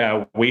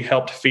 we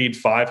helped feed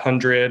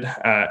 500,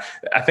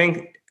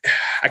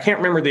 I can't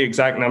remember the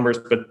exact numbers,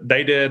 but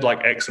they did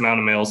like X amount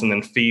of meals, and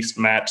then Feast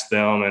matched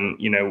them, and,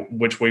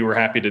 which we were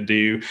happy to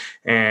do.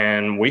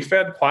 And we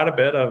fed quite a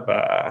bit of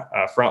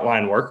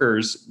frontline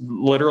workers,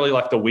 literally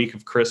like the week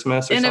of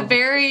Christmas. In a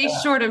very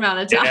short amount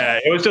of time.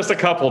 Yeah, it was just a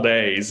couple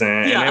days,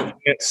 and it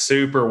went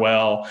super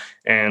well.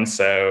 And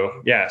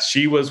so,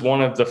 she was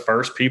one of the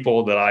first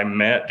people that I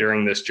met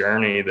during this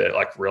journey that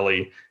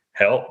really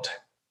helped.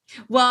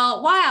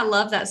 Well, why I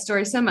love that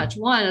story so much,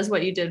 one is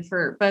what you did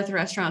for both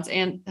restaurants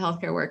and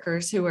healthcare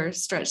workers who were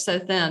stretched so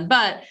thin.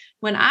 But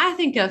when I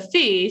think of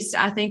Feast,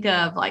 I think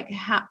of like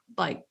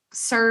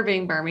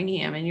serving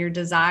Birmingham and your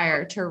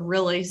desire to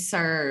really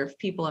serve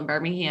people in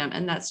Birmingham.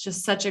 And that's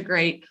just such a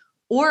great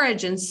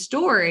origin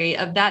story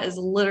of that is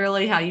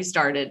literally how you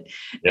started.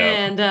 Yeah.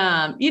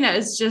 And,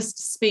 it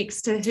just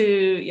speaks to who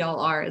y'all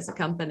are as a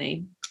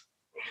company.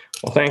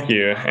 Well, thank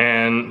you.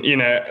 And,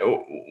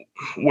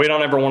 we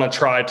don't ever want to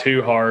try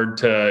too hard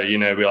to,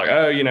 be like,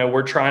 oh,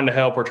 we're trying to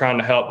help.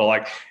 But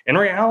like in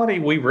reality,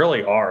 we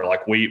really are.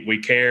 Like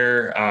we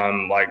care.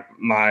 Like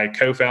my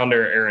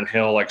co-founder, Erin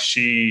Hill, like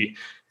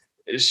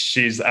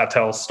I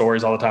tell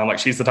stories all the time. Like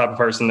she's the type of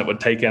person that would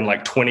take in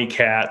like 20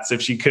 cats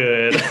if she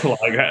could.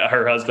 Like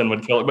her husband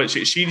would kill it, but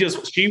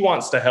she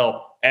wants to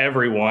help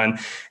everyone.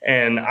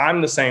 And I'm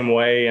the same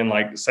way. And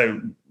like,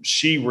 so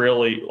she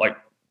really like,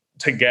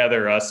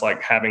 together, us like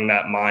having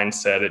that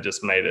mindset, it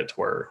just made it to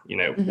where,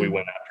 we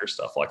went after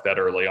stuff like that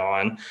early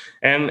on.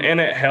 And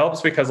it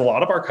helps because a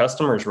lot of our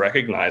customers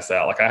recognize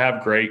that. Like I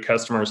have great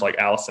customers like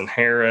Allison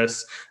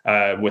Harris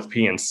with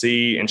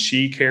PNC, and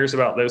she cares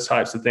about those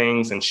types of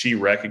things. And she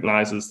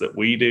recognizes that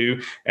we do.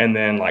 And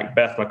then like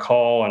Beth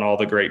McCall and all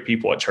the great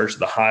people at Church of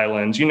the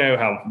Highlands,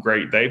 how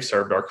great they've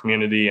served our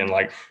community. And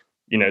like,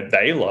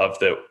 they love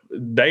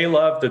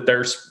that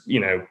there's,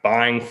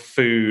 buying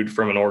food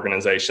from an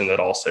organization that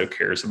also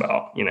cares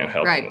about,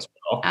 helping as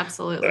well.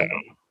 Absolutely.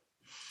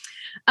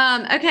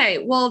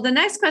 Okay. Well, the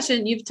next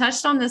question, you've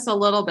touched on this a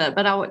little bit,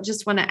 but I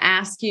just want to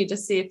ask you to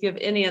see if you have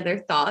any other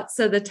thoughts.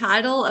 So the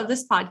title of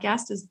this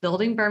podcast is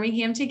Building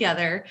Birmingham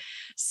Together.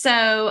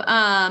 So,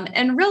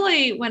 and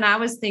really when I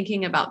was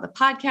thinking about the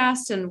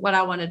podcast and what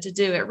I wanted to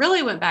do, it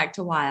really went back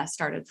to why I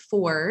started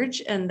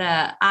Forge and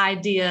the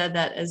idea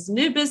that as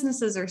new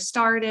businesses are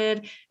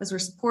started, as we're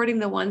supporting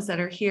the ones that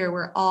are here,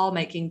 we're all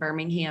making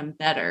Birmingham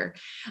better.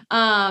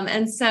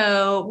 And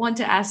so want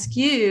to ask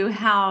you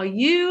how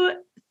you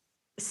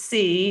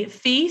see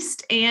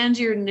Feast and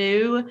your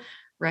new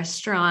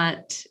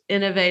restaurant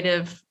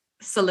innovative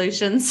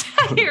solutions.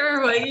 How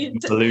you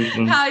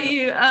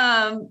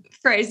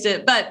phrased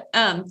it, but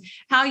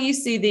how you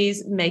see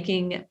these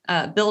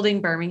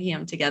building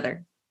Birmingham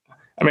together.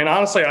 I mean,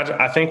 honestly,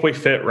 I think we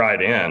fit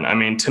right in. I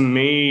mean, to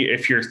me,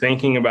 if you're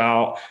thinking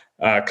about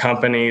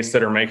companies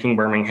that are making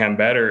Birmingham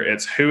better,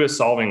 it's who is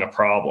solving a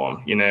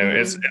problem.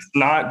 It's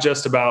not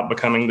just about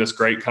becoming this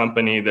great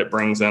company that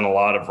brings in a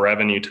lot of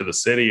revenue to the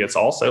city. It's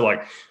also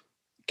like,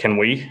 can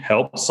we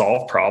help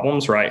solve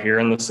problems right here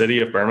in the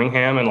city of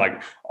Birmingham? And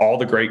like all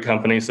the great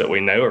companies that we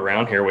know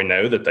around here, we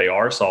know that they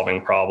are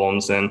solving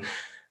problems. And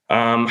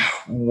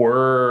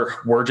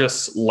we're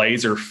just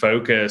laser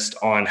focused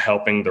on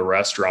helping the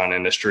restaurant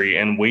industry.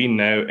 And we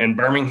know, and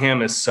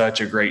Birmingham is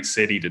such a great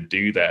city to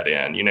do that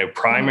in.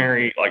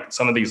 Primary, like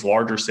some of these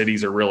larger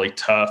cities are really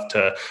tough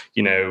to,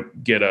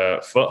 get a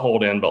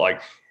foothold in. But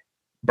like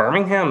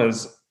Birmingham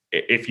is,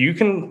 if you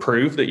can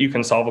prove that you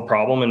can solve a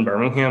problem in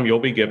Birmingham, you'll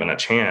be given a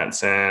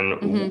chance.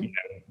 And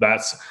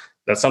that's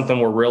something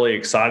we're really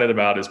excited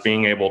about, is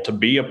being able to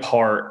be a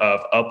part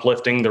of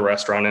uplifting the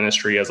restaurant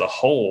industry as a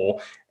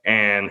whole.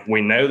 And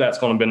we know that's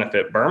going to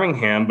benefit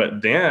Birmingham,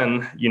 but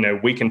then,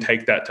 we can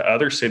take that to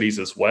other cities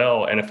as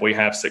well. And if we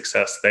have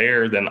success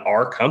there, then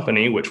our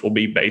company, which will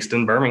be based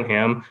in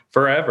Birmingham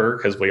forever,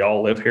 because we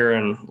all live here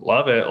and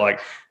love it,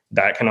 like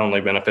that can only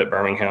benefit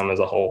Birmingham as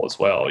a whole as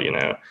well,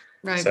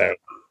 Right. So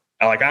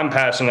like I'm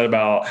passionate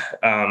about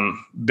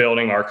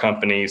building our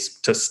companies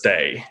to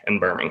stay in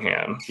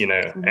Birmingham,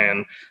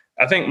 and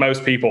I think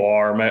most people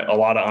are. A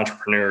lot of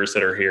entrepreneurs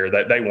that are here,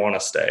 that they want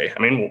to stay. I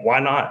mean, why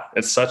not?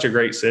 It's such a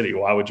great city.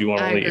 Why would you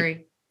want to leave? I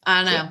agree.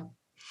 I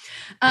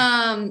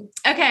know.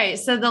 Okay.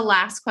 So the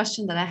last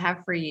question that I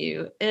have for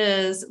you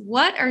is,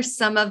 what are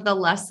some of the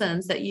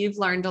lessons that you've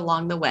learned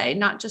along the way,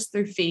 not just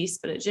through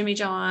Feast, but at Jimmy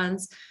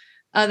John's,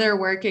 other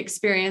work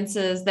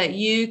experiences that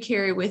you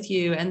carry with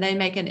you, and they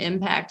make an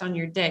impact on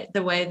your day,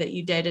 the way that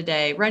you day to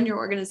day run your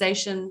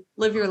organization,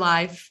 live your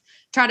life,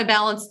 try to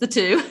balance the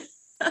two?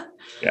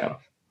 Yeah.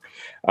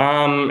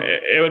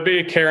 It would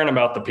be caring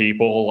about the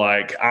people.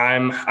 Like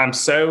I'm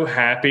so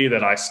happy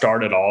that I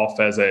started off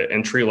as an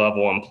entry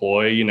level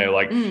employee,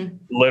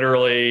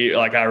 literally,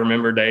 like I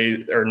remember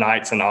days or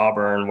nights in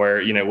Auburn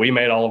where, we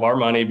made all of our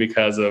money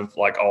because of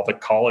like all the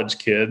college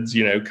kids,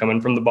 coming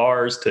from the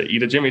bars to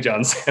eat a Jimmy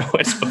John's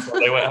sandwich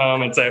before they went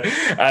home. And so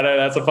I know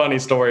that's a funny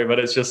story, but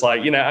it's just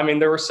like,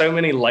 there were so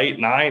many late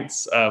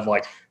nights of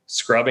like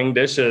scrubbing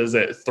dishes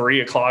at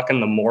 3:00 in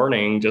the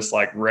morning, just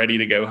like ready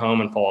to go home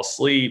and fall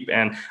asleep.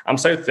 And I'm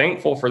so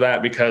thankful for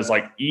that, because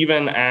like,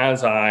 even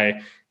as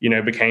I,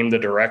 became the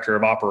director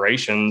of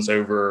operations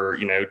over,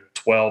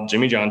 12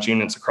 Jimmy John's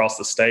units across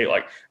the state,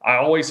 like I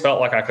always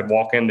felt like I could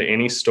walk into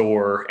any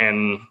store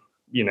and,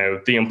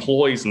 the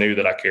employees knew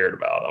that I cared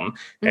about them.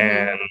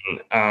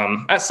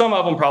 And as some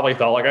of them probably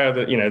thought like,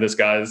 oh, this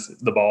guy's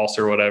the boss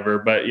or whatever.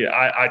 But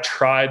I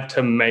tried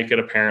to make it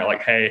apparent,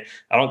 like, hey,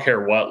 I don't care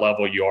what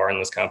level you are in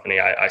this company.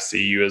 I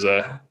see you as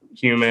a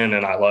human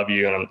and I love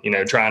you and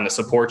I'm, trying to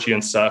support you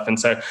and stuff. And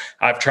so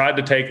I've tried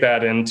to take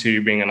that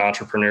into being an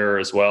entrepreneur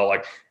as well.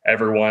 Like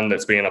everyone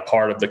that's being a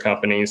part of the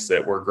companies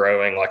that we're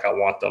growing, like I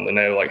want them to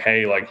know like,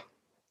 hey, like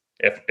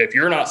if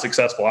you're not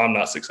successful, I'm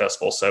not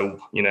successful. So,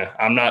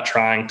 I'm not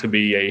trying to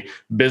be a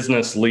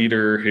business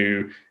leader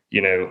who,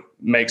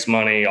 makes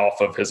money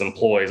off of his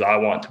employees. I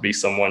want to be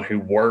someone who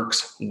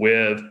works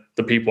with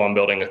the people I'm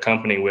building a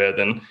company with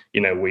and,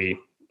 we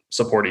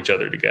support each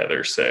other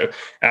together. So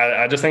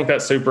I just think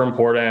that's super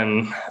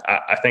important. And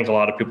I think a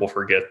lot of people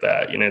forget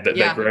that, that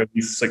they grow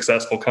these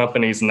successful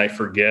companies and they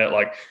forget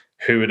like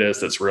who it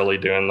is that's really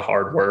doing the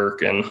hard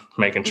work and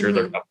making sure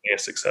their company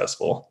is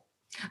successful.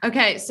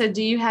 Okay. So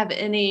do you have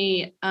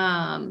any,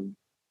 do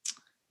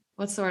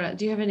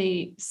you have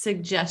any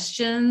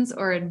suggestions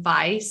or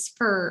advice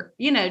for,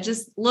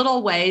 just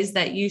little ways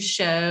that you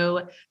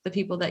show the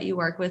people that you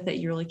work with that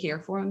you really care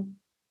for them?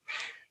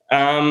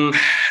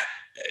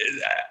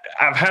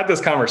 I've had this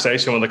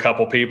conversation with a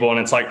couple people and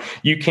it's like,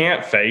 you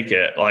can't fake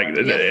it. Like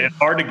it's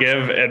hard to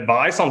give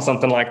advice on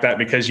something like that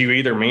because you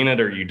either mean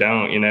it or you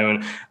don't,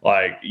 and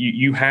like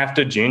you have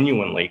to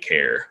genuinely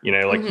care,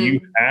 like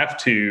you have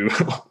to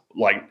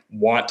like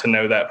want to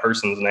know that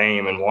person's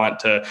name and want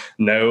to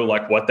know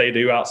like what they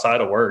do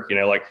outside of work,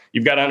 like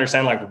you've got to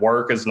understand like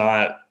work is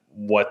not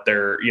what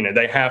they're,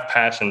 they have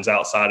passions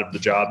outside of the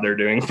job they're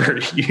doing for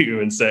you.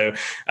 And so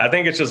I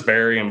think it's just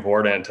very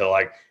important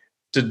to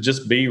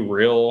just be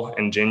real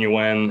and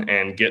genuine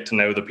and get to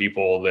know the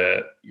people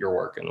that you're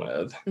working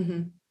with.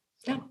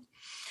 Yeah.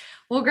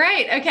 Well,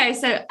 great. Okay.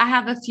 So I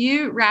have a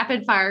few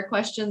rapid fire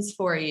questions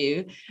for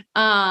you.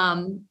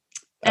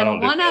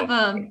 And one of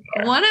them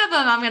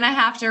I'm going to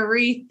have to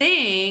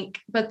rethink,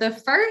 but the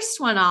first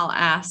one I'll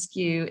ask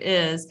you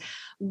is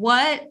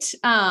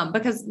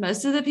because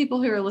most of the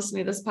people who are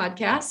listening to this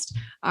podcast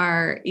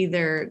are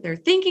either they're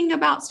thinking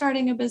about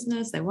starting a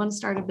business, they want to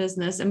start a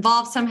business,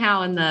 involved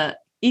somehow in the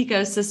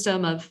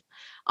ecosystem of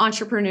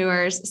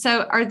entrepreneurs.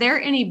 So are there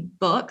any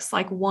books,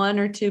 like 1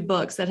 or 2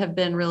 books that have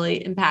been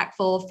really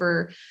impactful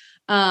for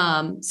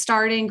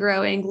starting,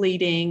 growing,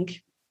 leading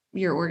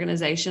your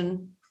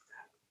organization?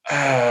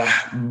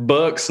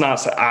 Books,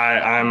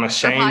 I'm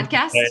ashamed.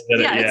 Podcast?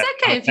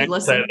 It's okay if you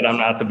listen. I'm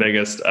not the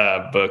biggest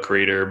book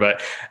reader,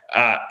 but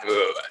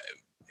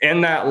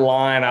in that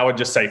line, I would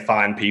just say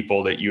find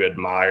people that you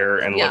admire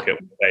and look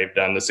at what they've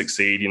done to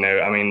succeed.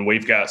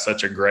 We've got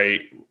such a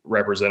great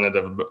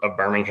representative of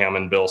Birmingham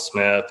and Bill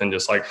Smith, and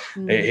just like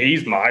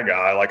he's my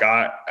guy. Like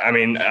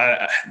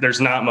there's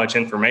not much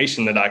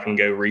information that I can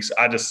go research.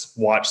 I just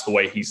watch the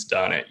way he's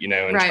done it,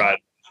 and try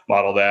to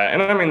model that.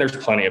 And there's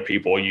plenty of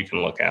people you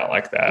can look at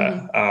like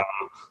that.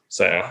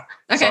 Sorry,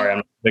 I'm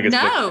the biggest.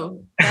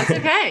 No, that's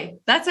okay.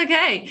 That's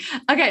okay.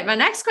 Okay. My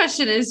next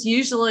question is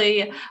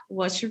usually,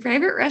 what's your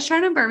favorite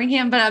restaurant in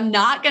Birmingham? But I'm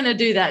not going to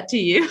do that to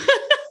you.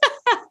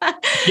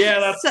 Yeah,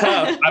 that's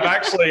tough.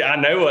 I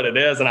know what it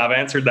is. And I've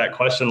answered that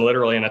question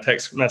literally in a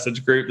text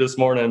message group this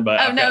morning,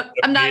 but I'm not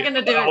going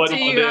to do it to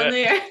you on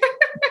the air.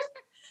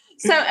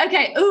 So,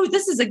 okay. Ooh,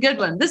 this is a good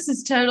one. This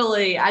is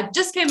I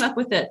just came up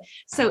with it.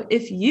 So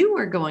if you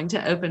were going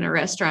to open a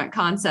restaurant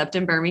concept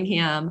in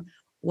Birmingham,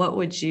 what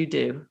would you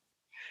do?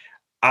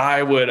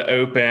 I would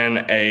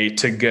open a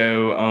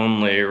to-go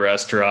only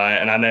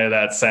restaurant. And I know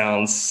that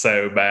sounds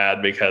so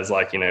bad because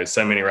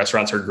so many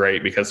restaurants are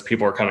great because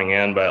people are coming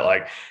in,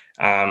 but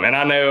and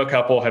I know a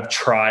couple have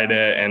tried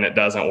it and it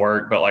doesn't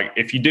work, but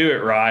if you do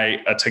it right,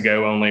 a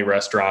to-go only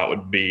restaurant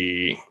would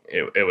be,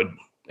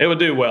 it would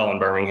do well in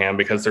Birmingham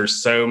because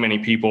there's so many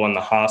people in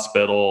the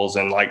hospitals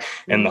and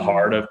in the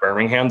heart of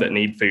Birmingham that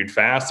need food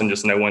fast and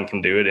just no one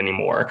can do it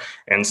anymore.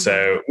 And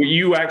so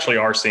you actually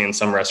are seeing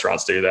some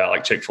restaurants do that,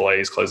 like Chick-fil-A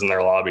is closing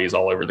their lobbies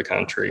all over the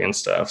country and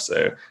stuff.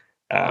 So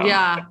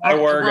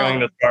we're going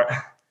to start.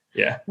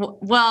 Yeah.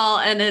 Well,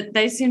 and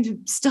they seem to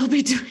still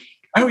be doing.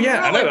 Oh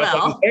yeah, really I know. That's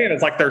what I'm saying.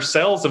 It's like their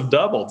sales have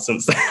doubled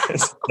since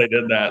they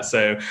did that.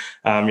 So,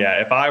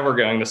 if I were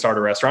going to start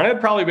a restaurant, it'd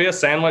probably be a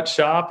sandwich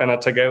shop and a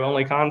to-go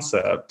only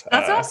concept.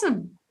 That's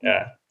awesome.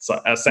 Yeah, so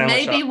a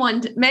sandwich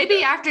shop.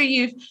 Maybe after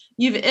you've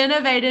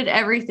innovated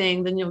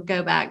everything, then you'll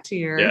go back to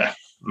your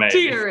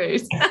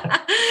roots.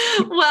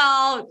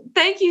 Well,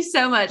 thank you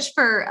so much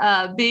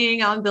for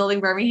being on Building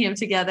Birmingham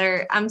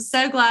Together. I'm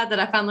so glad that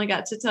I finally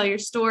got to tell your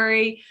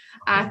story.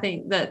 I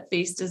think that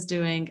Feast is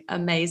doing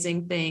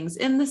amazing things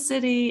in the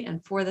city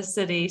and for the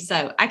city.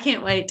 So I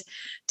can't wait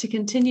to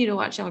continue to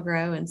watch y'all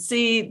grow and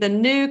see the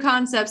new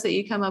concepts that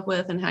you come up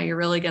with and how you're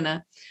really going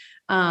to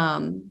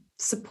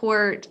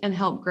support and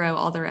help grow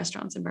all the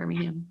restaurants in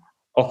Birmingham.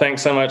 Well,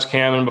 thanks so much,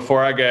 Cam. And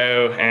before I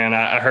go, and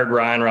I heard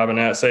Ryan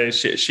Robinette say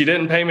she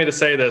didn't pay me to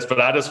say this, but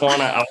I just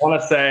want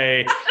to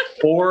say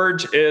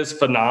Forge is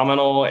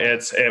phenomenal.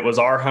 It was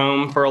our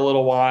home for a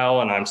little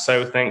while, and I'm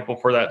so thankful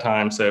for that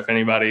time. So if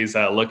anybody's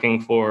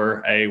looking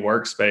for a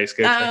workspace,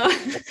 go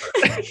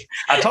check it.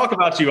 I talk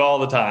about you all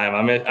the time.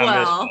 I miss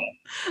you.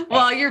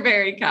 Well, you're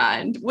very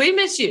kind. We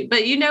miss you,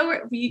 but you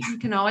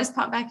can always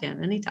pop back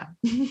in anytime.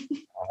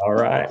 All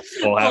right.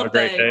 Well, have a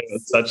great day.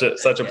 It's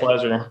such a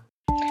pleasure.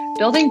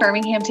 Building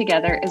Birmingham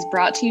Together is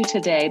brought to you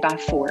today by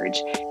Forge.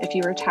 If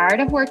you are tired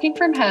of working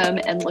from home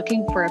and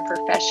looking for a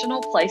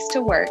professional place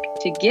to work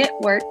to get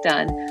work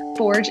done,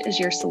 Forge is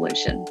your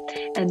solution.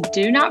 And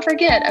do not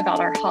forget about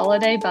our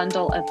holiday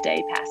bundle of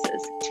day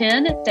passes,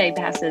 10 day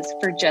passes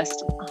for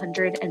just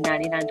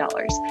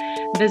 $199.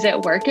 Visit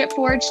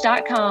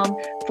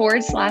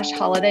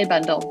workatforge.com/holiday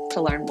bundle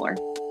to learn more.